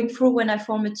I'm going through when I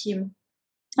form a team.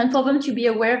 And for them to be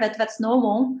aware that that's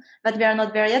normal, that they are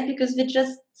not there yet because they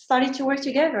just started to work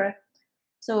together.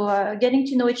 So getting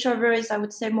to know each other is, I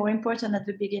would say, more important at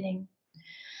the beginning.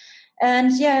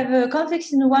 And the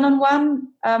conflicts in one-on-one,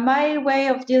 my way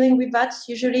of dealing with that,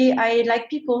 usually I like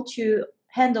people to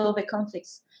handle the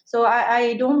conflicts. So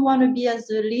I don't want to be as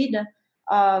the lead,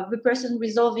 the person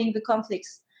resolving the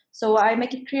conflicts. So I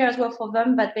make it clear as well for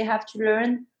them that they have to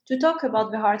learn to talk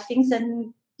about the hard things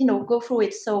and, go through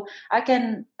it. So I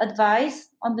can advise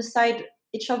on the side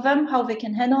each of them how they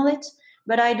can handle it,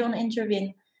 but I don't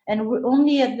intervene. And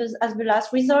only as the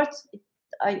last resort,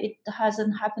 it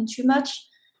hasn't happened too much,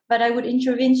 but I would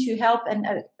intervene to help and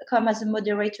come as a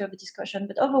moderator of the discussion.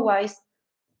 But otherwise,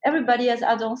 everybody as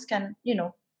adults can,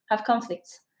 have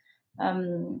conflicts.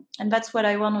 And that's what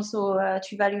I want also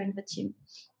to value in the team.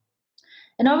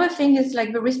 Another thing is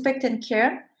like the respect and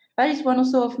care. That is one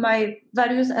also of my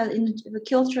values in the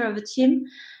culture of the team.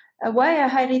 Why I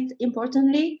highlight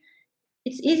importantly,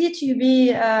 it's easy to be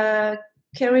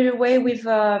carried away with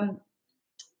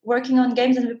working on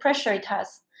games and the pressure it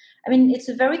has. I mean, it's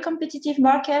a very competitive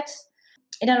market.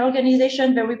 In an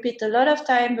organization, they repeat a lot of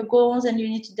time the goals and you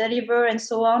need to deliver and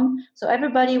so on. So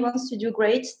everybody wants to do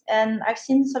great. And I've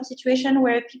seen some situations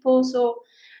where people also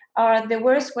are the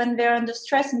worst when they're under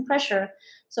stress and pressure.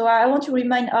 So I want to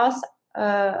remind us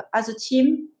as a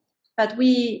team that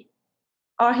we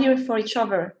are here for each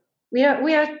other. We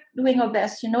are doing our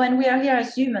best, and we are here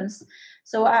as humans.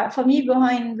 So for me,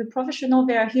 behind the professional,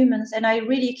 there are humans, and I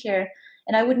really care.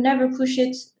 And I would never push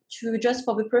it to just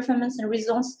for the performance and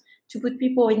results to put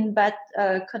people in bad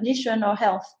condition or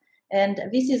health. And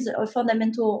this is a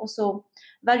fundamental also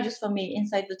values for me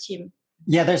inside the team.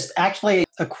 Yeah, there's actually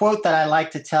a quote that I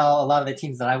like to tell a lot of the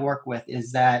teams that I work with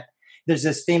is that there's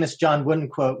this famous John Wooden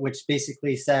quote, which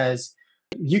basically says,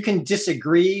 you can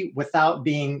disagree without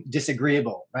being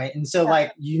disagreeable, right? And so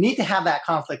like you need to have that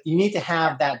conflict, you need to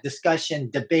have that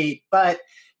discussion, debate, but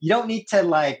you don't need to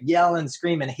like yell and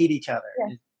scream and hate each other.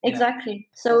 Yeah, exactly.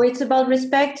 So it's about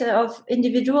respect of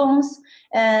individuals,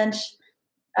 and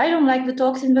I don't like the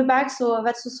talks in the back, so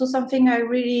that's also something I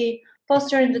really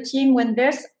foster in the team. When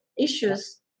there's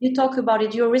issues, you talk about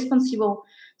it, you're responsible.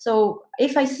 So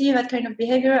if I see that kind of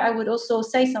behavior, I would also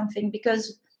say something,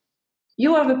 because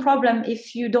you are the problem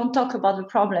if you don't talk about the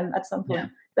problem at some point. Yeah.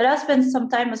 But I spend some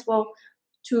time as well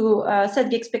to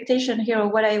set the expectation here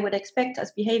of what I would expect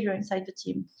as behavior inside the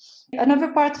team.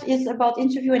 Another part is about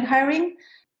interview and hiring.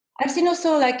 I've seen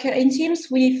also like in teams,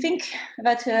 we think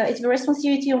that it's the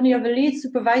responsibility only of the lead,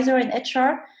 supervisor and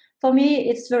HR. For me,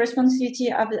 it's the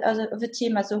responsibility of the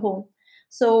team as a whole.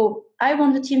 So I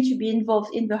want the team to be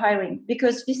involved in the hiring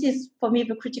because this is, for me,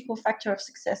 the critical factor of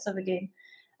success of a game.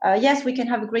 Yes, we can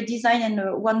have a great design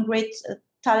and one great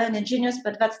talent and genius,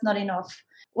 but that's not enough.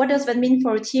 What does that mean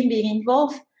for a team being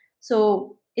involved?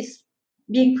 So it's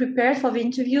being prepared for the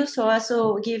interview. So I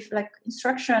also give like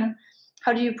instruction.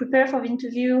 How do you prepare for the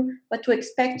interview? What to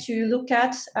expect to look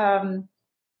at?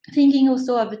 Thinking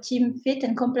also of the team fit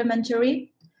and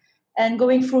complementary, and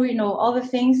going through all the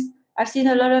things. I've seen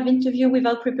a lot of interview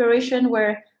without preparation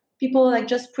where people like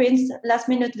just print last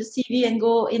minute the CV and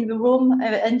go in the room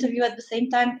interview at the same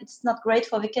time. It's not great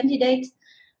for the candidate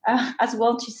as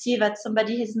well to see that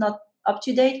somebody is not up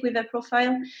to date with their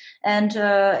profile, and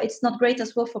it's not great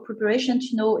as well for preparation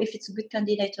to know if it's a good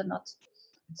candidate or not.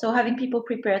 So having people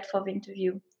prepared for the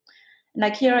interview.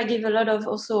 Like here, I give a lot of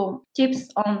also tips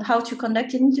on how to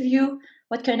conduct an interview,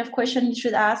 what kind of question you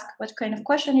should ask, what kind of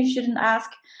question you shouldn't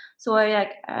ask. So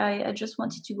I just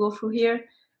wanted to go through here.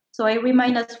 So I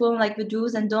remind as well like the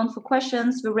do's and don'ts for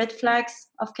questions, the red flags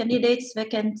of candidates they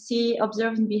can see,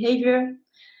 observe in behavior,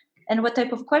 and what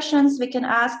type of questions they can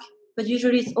ask. But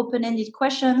usually it's open-ended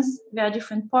questions. There are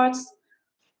different parts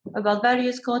about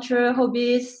values, culture,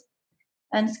 hobbies,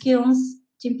 and skills,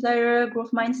 team player,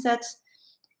 growth mindset.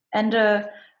 And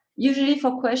usually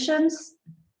for questions,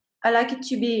 I like it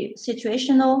to be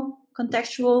situational,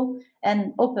 contextual,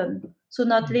 and open. So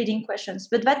not leading questions.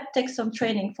 But that takes some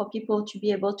training for people to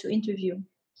be able to interview.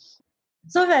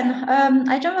 So then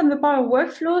I jump on the power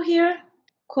workflow here,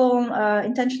 call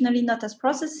intentionally not as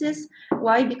processes.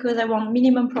 Why? Because I want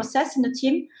minimum process in the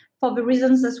team for the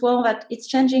reasons as well that it's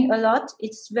changing a lot.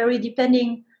 It's very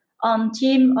depending on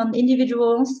team, on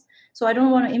individuals. So I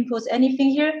don't want to impose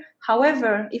anything here.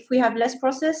 However, if we have less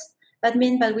process, that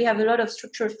means that we have a lot of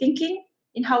structured thinking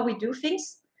in how we do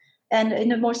things and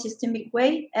in a more systemic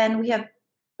way. And we have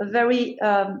a very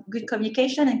good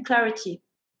communication and clarity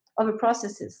of the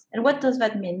processes. And what does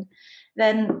that mean?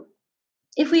 Then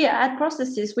if we add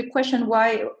processes, we question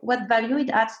what value it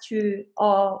adds to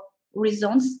our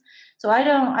results. So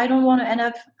I don't want to end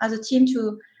up as a team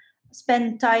to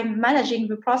spend time managing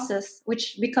the process,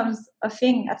 which becomes a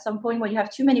thing at some point where you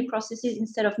have too many processes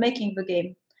instead of making the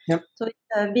game. Yep. So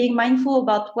being mindful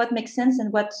about what makes sense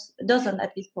and what doesn't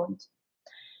at this point.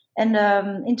 And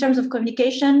in terms of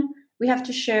communication, we have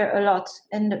to share a lot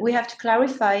and we have to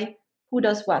clarify who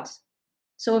does what.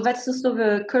 So that's also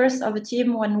the curse of a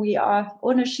team when we are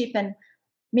ownership and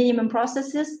minimum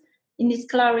processes in this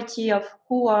clarity of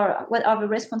what are the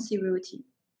responsibility.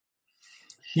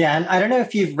 Yeah, and I don't know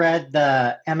if you've read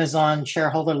the Amazon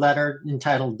shareholder letter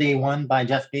entitled Day One by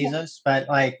Jeff Bezos, but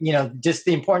just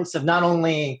the importance of not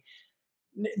only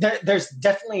there's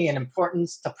definitely an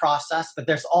importance to process, but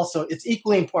it's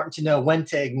equally important to know when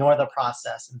to ignore the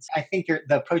process. And I think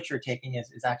the approach you're taking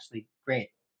is actually great.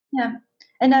 Yeah.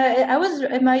 And I was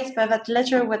amazed by that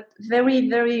letter, what very,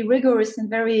 very rigorous and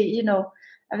very,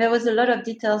 there was a lot of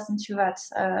details into that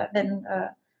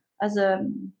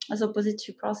as opposite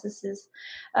to processes.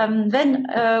 Then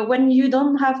when you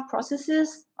don't have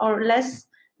processes or less,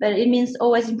 then it means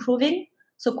always improving.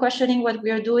 So questioning what we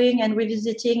are doing and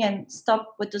revisiting and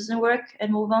stop what doesn't work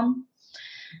and move on.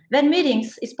 Then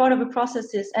meetings is part of the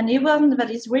processes. And even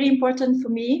that is really important for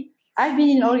me. I've been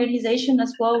in organization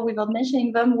as well, without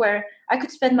mentioning them, where I could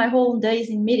spend my whole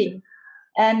days in meeting.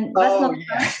 And that's not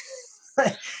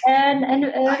fun. And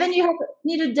then you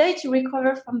need a day to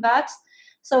recover from that.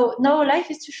 So no,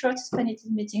 life is too short to spend it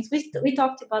in meetings. We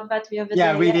talked about that the other day.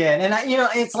 Yeah, we did. And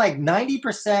it's like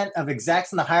 90% of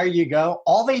execs in the higher you go,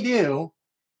 all they do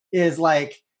is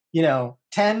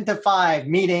 10 to 5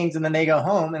 meetings and then they go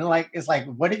home and it's like,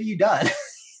 what have you done?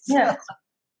 Yeah.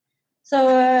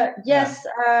 So yes,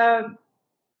 yeah.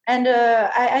 And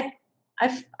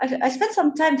I spent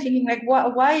some time thinking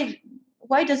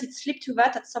why does it slip to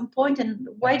that at some point and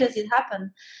why does it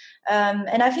happen?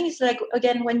 And I think it's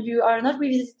again, when you are not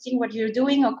revisiting what you're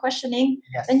doing or questioning,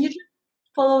 yes, then you just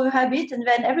follow the habit and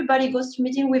then everybody goes to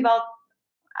meeting without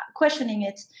questioning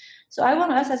it. So I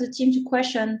want us as a team to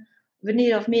question the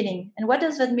need of meeting. And what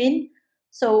does that mean?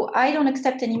 So I don't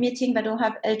accept any meeting that don't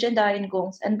have agenda and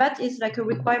goals. And that is a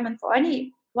requirement for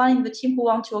anyone in the team who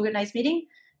wants to organize meeting.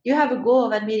 You have a goal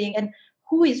of that meeting and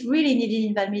who is really needed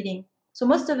in that meeting. So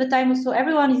most of the time also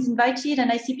everyone is invited and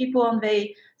I see people on their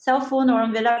cell phone or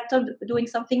on their laptop doing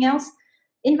something else.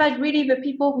 Invite really the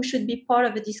people who should be part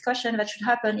of the discussion that should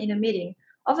happen in a meeting.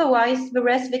 Otherwise, the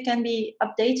rest, they can be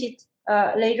updated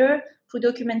later through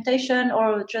documentation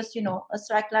or just, a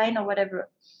Slack line or whatever.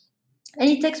 And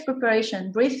it takes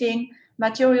preparation, briefing,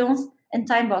 materials, and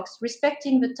time box.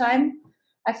 Respecting the time,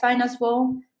 I find as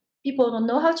well, people don't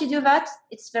know how to do that.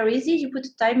 It's very easy. You put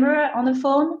a timer on the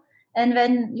phone, and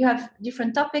then you have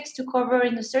different topics to cover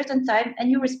in a certain time, and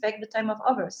you respect the time of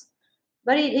others.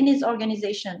 But in its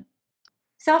organization.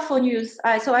 Cell phone use.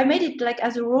 So I made it like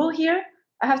as a rule here.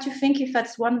 I have to think if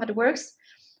that's one that works.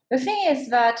 The thing is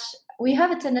that we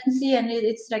have a tendency, and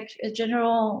it's like a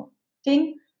general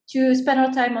thing, to spend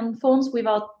our time on phones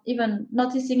without even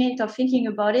noticing it or thinking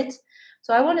about it.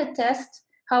 So I want to test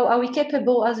how are we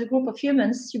capable as a group of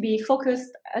humans to be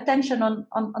focused attention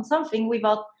on something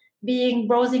without being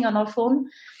browsing on our phone.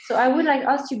 So I would like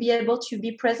us to be able to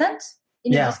be present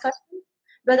in a discussion,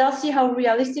 but I'll see how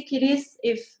realistic it is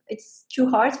if it's too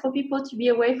hard for people to be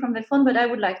away from the phone, but I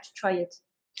would like to try it.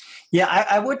 Yeah,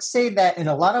 I would say that in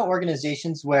a lot of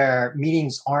organizations where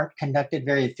meetings aren't conducted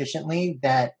very efficiently,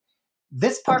 that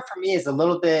this part for me is a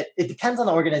little bit, it depends on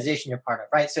the organization you're part of,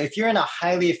 right? So if you're in a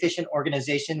highly efficient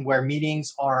organization where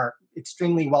meetings are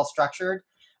extremely well structured,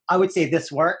 I would say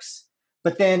this works.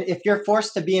 But then if you're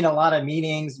forced to be in a lot of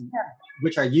meetings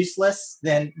which are useless,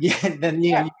 then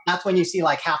that's when you see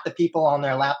like half the people on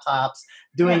their laptops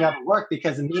doing other work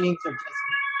because the meetings are just...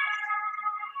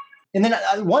 And then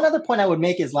one other point I would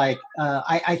make is like,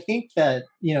 I think that,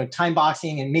 time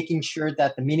boxing and making sure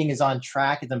that the meeting is on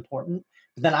track is important.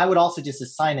 But then I would also just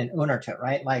assign an owner to it,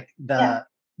 right? Like the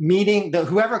meeting,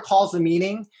 whoever calls the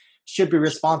meeting should be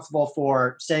responsible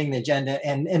for setting the agenda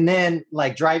and then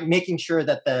like making sure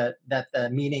that the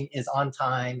meeting is on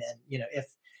time. And,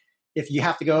 if you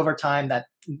have to go over time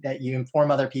that you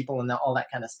inform other people and all that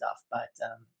kind of stuff. But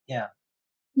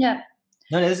Yeah.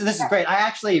 No, this is great. I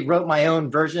actually wrote my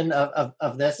own version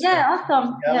of this. Yeah,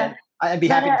 awesome. Yeah. I'd be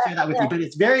happy to share that with you, but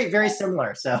it's very, very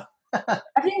similar. So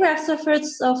I think we have suffered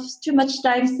of too much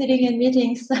time sitting in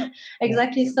meetings.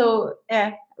 Exactly. So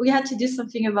we had to do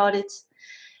something about it.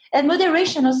 And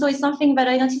moderation also is something that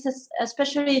I noticed,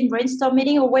 especially in brainstorm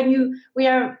meeting or when we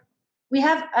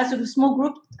have as a small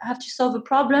group have to solve a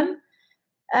problem.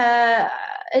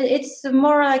 It's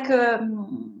more like a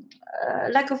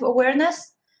lack of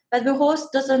awareness that the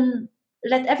host doesn't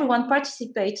let everyone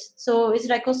participate. So it's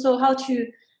like also how to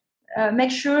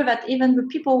make sure that even the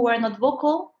people who are not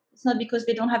vocal, it's not because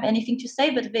they don't have anything to say,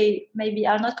 but they maybe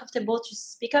are not comfortable to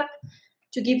speak up,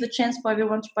 to give the chance for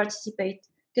everyone to participate.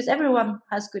 Because everyone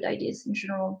has good ideas in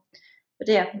general. But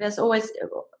there's always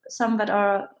some that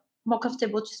are more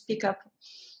comfortable to speak up.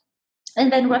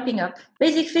 And then wrapping up.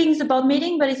 Basic things about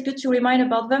meeting, but it's good to remind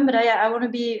about them. But I want to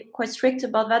be quite strict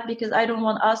about that because I don't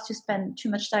want us to spend too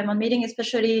much time on meeting,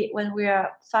 especially when we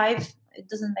are 5. It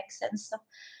doesn't make sense.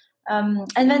 And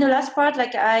then the last part,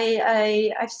 like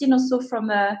I've seen also from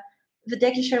the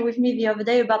deck you shared with me the other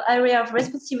day about area of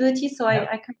responsibility. So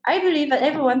I believe that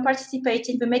everyone participates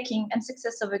in the making and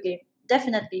success of a game.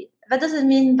 Definitely. That doesn't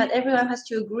mean that everyone has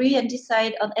to agree and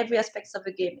decide on every aspect of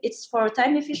the game. It's for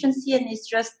time efficiency and it's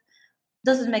just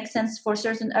doesn't make sense for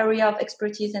certain area of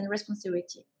expertise and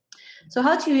responsibility. So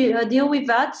how to deal with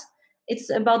that? It's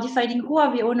about defining who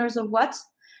are the owners of what,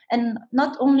 and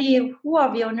not only who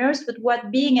are the owners, but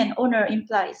what being an owner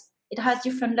implies. It has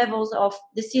different levels of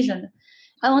decision.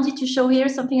 I wanted to show here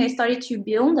something I started to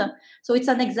build. So it's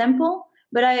an example,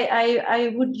 but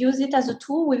I would use it as a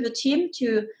tool with the team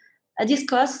to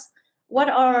discuss what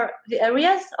are the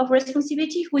areas of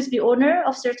responsibility, who is the owner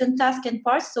of certain tasks and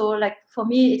parts. So like for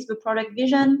me, it's the product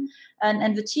vision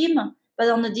and the team, but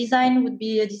on the design would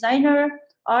be a designer,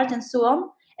 art, and so on.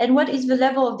 And what is the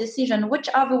level of decision? Which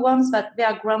are the ones that there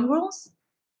are ground rules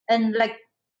and like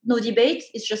no debate,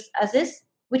 it's just as is.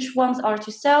 Which ones are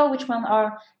to sell, which one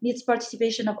needs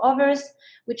participation of others,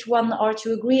 which one are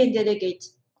to agree and delegate.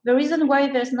 The reason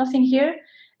why there's nothing here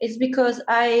is because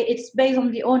it's based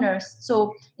on the owners.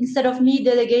 So instead of me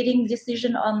delegating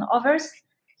decision on others,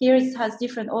 here it has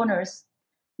different owners.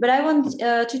 But I want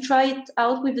to try it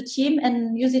out with the team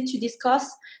and use it to discuss.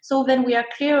 So then we are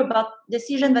clear about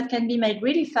decision that can be made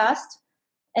really fast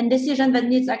and decision that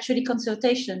needs actually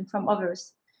consultation from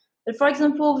others. But for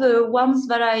example, the ones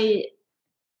that I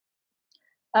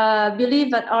believe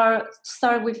that are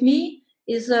start with me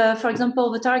is, for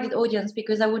example, the target audience,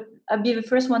 because I'd be the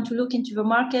first one to look into the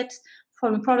market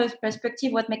from a product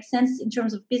perspective, what makes sense in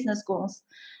terms of business goals.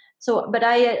 So, but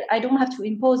I don't have to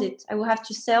impose it. I will have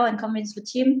to sell and convince the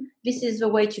team this is the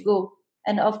way to go.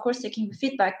 And of course, taking the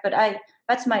feedback, but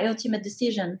that's my ultimate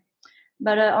decision.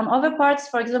 But on other parts,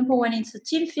 for example, when it's a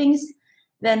team things,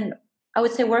 then I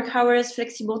would say work hours,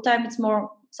 flexible time, it's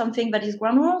more something that is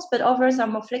ground rules, but others are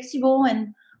more flexible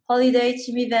and holiday,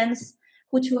 team events,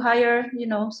 who to hire,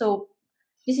 so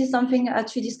this is something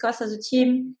to discuss as a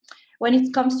team. When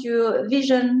it comes to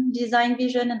vision, design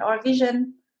vision, and our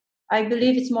vision, I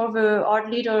believe it's more of a art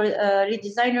lead or lead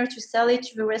designer to sell it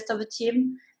to the rest of the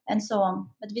team and so on.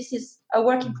 But this is a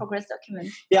work in progress document.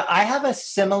 Yeah, I have a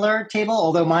similar table,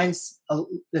 although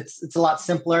it's a lot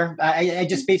simpler. I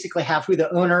just basically have who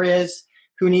the owner is,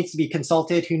 who needs to be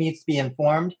consulted, who needs to be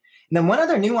informed. And then one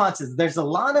other nuance is there's a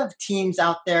lot of teams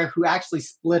out there who actually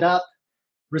split up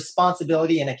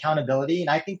responsibility and accountability. And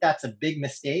I think that's a big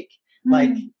mistake.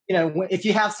 Like, if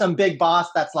you have some big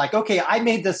boss that's like, okay, I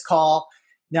made this call.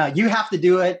 Now you have to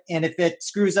do it. And if it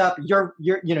screws up,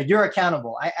 you're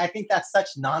accountable. I think that's such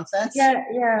nonsense.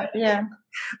 Yeah.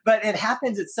 But it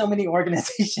happens at so many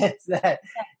organizations that,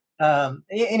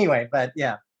 anyway, but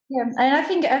yeah. Yeah, and I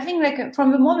think like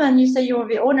from the moment you say you're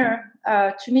the owner,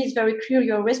 to me it's very clear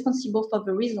you're responsible for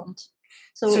the result.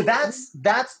 So that's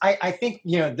I think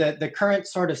the current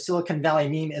sort of Silicon Valley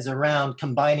meme is around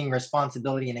combining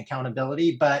responsibility and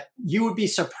accountability, but you would be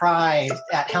surprised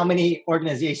at how many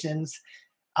organizations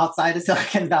outside of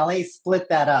Silicon Valley split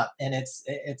that up, and it's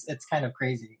kind of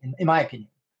crazy in my opinion.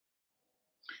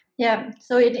 Yeah,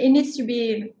 so it needs to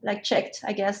be like checked,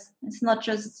 I guess. It's not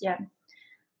just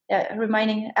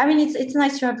reminding. I mean, it's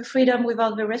nice to have the freedom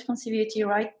without the responsibility,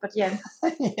 right? But yeah.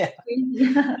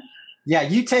 Yeah,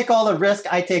 you take all the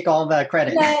risk, I take all the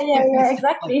credit. Yeah,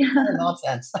 exactly.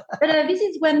 Nonsense. But this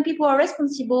is when people are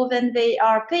responsible, then they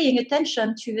are paying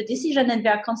attention to the decision and they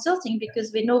are consulting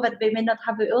because they know that they may not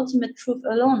have the ultimate truth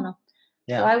alone.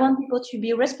 Yeah. So I want people to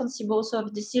be responsible of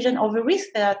the decision or the risk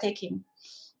they are taking.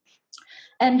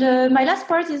 And my last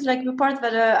part is like the part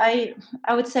that I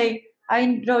would say I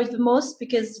enjoy the most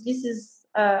because this is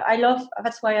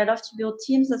that's why I love to build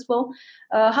teams as well,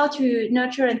 how to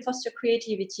nurture and foster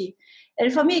creativity.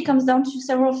 And for me, it comes down to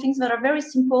several things that are very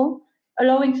simple,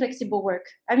 allowing flexible work.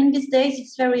 I mean, these days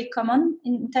it's very common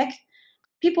in tech.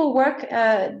 People work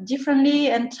differently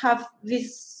and have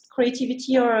this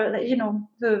creativity or,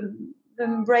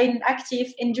 the brain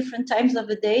active in different times of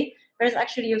the day. There's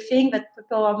actually a thing that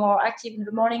people are more active in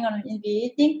the morning or in the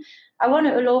evening. I want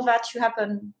to allow that to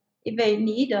happen if they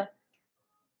need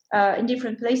in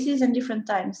different places and different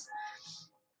times.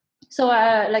 So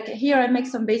like here I make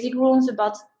some basic rules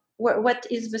about what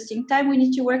is the sync time we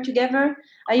need to work together.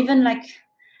 I even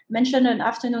mentioned an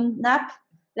afternoon nap.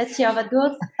 Let's see how that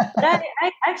goes. But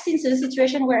I've seen a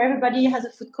situation where everybody has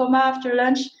a food coma after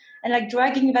lunch and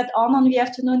dragging that on the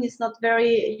afternoon is not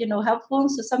very, helpful.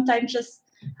 So sometimes just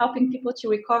helping people to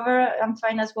recover, I'm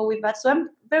fine as well with that. So I'm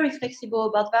very flexible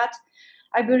about that.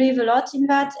 I believe a lot in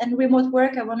that, and remote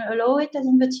work, I want to allow it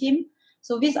in the team.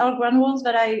 So these are ground rules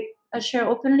that I share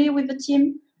openly with the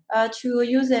team to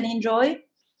use and enjoy.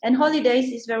 And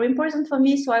holidays is very important for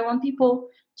me, so I want people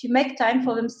to make time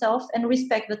for themselves and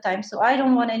respect the time. So I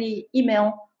don't want any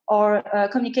email or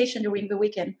communication during the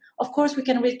weekend. Of course, we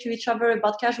can read to each other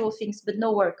about casual things, but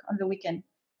no work on the weekend.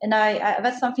 And I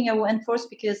that's something I will enforce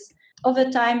because over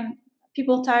time,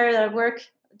 people tired at work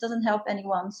doesn't help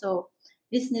anyone. So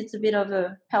this needs a bit of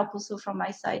a help also from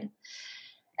my side.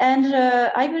 And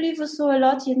I believe also a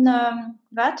lot in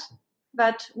that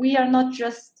we are not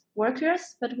just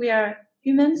workers, but we are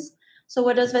humans. So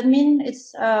what does that mean?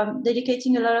 It's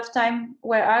dedicating a lot of time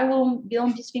where I will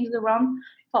build these things around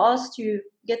for us to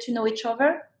get to know each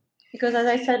other. Because as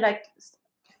I said,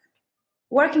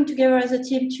 working together as a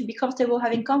team to be comfortable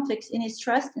having conflicts in its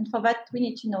trust, and for that we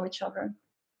need to know each other.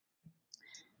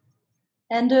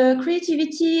 And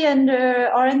creativity and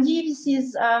R&D, this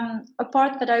is a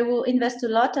part that I will invest a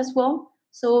lot as well.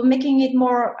 So making it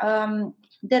more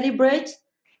deliberate.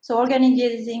 So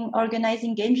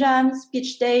organizing game jams,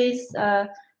 pitch days,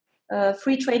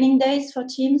 free training days for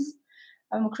teams,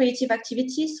 creative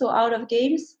activities, so out of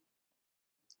games,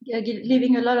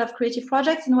 leaving a lot of creative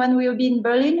projects. And when we will be in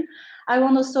Berlin, I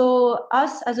want also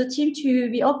us as a team to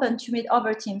be open to meet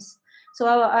other teams. So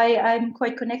I'm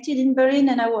quite connected in Berlin,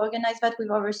 and I will organize that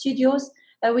with other studios.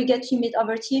 We get to meet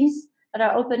other teams that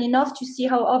are open enough to see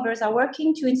how others are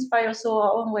working, to inspire also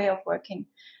our own way of working.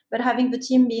 But having the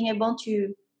team being able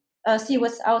to see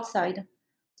what's outside.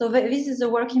 So this is a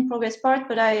work in progress part,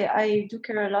 but I do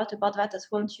care a lot about that as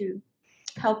well to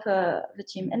help the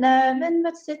team. And then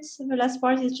that's it. The last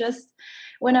part is just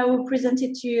when I will present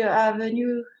it to the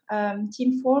new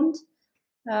team formed,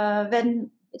 then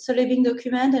it's a living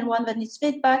document and one that needs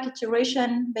feedback,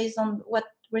 iteration based on what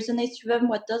resonates to them,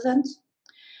 what doesn't.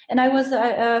 And I was,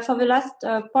 for the last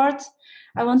part,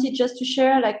 I wanted just to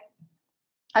share,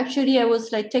 actually I was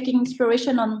taking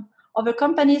inspiration on other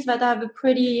companies that have a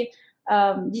pretty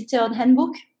detailed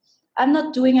handbook. I'm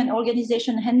not doing an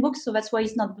organization handbook, so that's why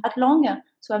it's not that long.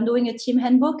 So I'm doing a team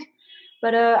handbook.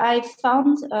 But I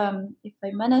found, if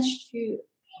I managed to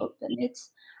open it,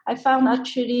 I found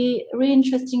actually a really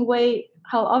interesting way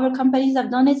how other companies have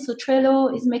done it. So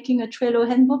Trello is making a Trello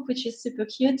handbook, which is super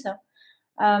cute.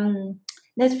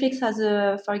 Netflix has,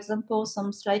 for example,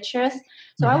 some slide shares.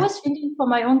 So I was thinking for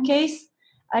my own case,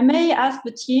 I may ask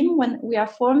the team when we are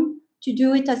formed to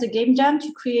do it as a game jam,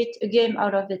 to create a game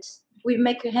out of it. We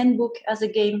make a handbook as a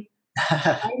game.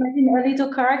 I imagine a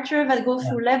little character that goes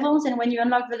through levels, and when you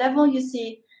unlock the level, you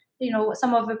see,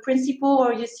 some of the principle,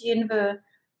 or you see in the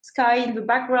sky in the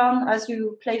background as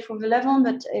you play through the level.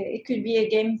 But it could be a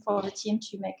game for the team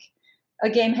to make a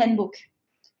game handbook.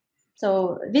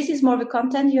 So this is more the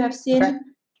content you have seen,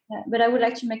 but I would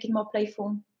like to make it more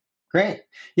playful. Great.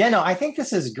 Yeah, no, I think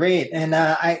this is great. And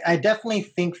I definitely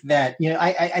think that,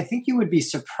 I think you would be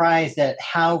surprised at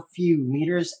how few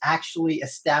leaders actually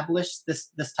establish this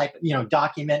type of,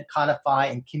 document, codify,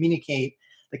 and communicate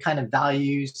the kind of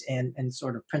values and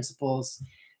sort of principles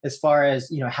as far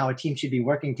as, how a team should be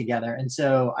working together. And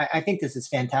so I think this is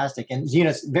fantastic. And,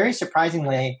 very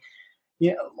surprisingly,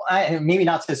 maybe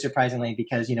not so surprisingly,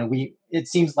 because it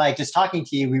seems like, just talking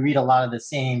to you, we read a lot of the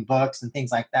same books and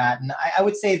things like that. And I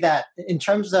would say that in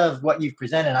terms of what you've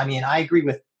presented, I mean, I agree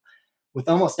with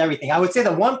almost everything. I would say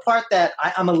the one part that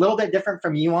I'm a little bit different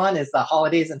from you on is the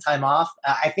holidays and time off.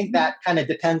 I think that kind of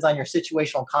depends on your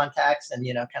situational context and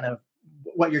kind of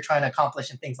what you're trying to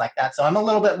accomplish and things like that. So I'm a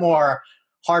little bit more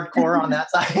hardcore on that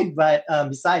side. But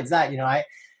besides that,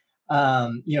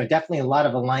 definitely a lot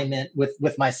of alignment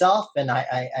with myself. And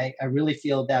I really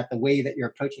feel that the way that you're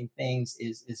approaching things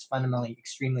is fundamentally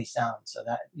extremely sound. So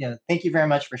that, thank you very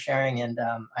much for sharing. And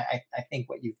I think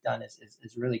what you've done is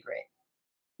really great.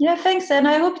 Yeah, thanks. And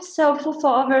I hope it's helpful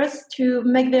for others to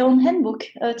make their own handbook,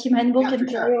 team handbook, and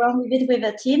play around with it with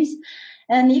their teams.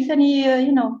 And if any,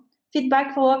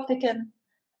 feedback follow-up, they can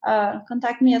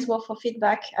contact me as well for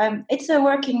feedback. It's a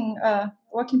work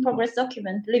in progress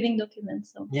document, living document.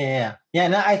 So yeah.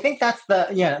 And I think that's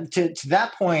to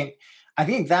that point, I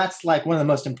think that's like one of the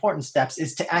most important steps,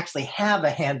 is to actually have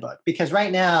a handbook, because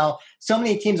right now so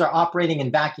many teams are operating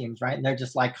in vacuums, right? And they're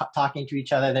just like talking to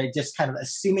each other. They're just kind of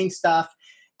assuming stuff.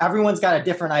 Everyone's got a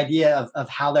different idea of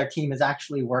how their team is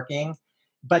actually working,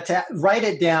 but to write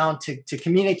it down, to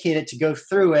communicate it, to go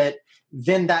through it,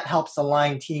 then that helps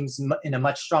align teams in a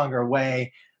much stronger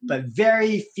way. But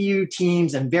very few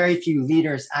teams and very few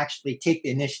leaders actually take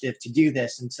the initiative to do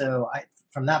this. And so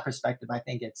from that perspective, I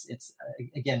think it's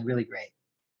again, really great.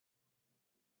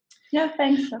 Yeah,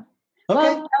 thanks. Okay.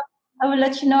 Well, I will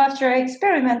let you know after I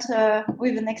experiment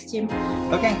with the next team.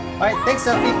 Okay. All right. Thanks,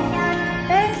 Sophie.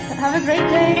 Thanks. Have a great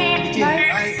day. You too.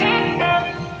 Bye.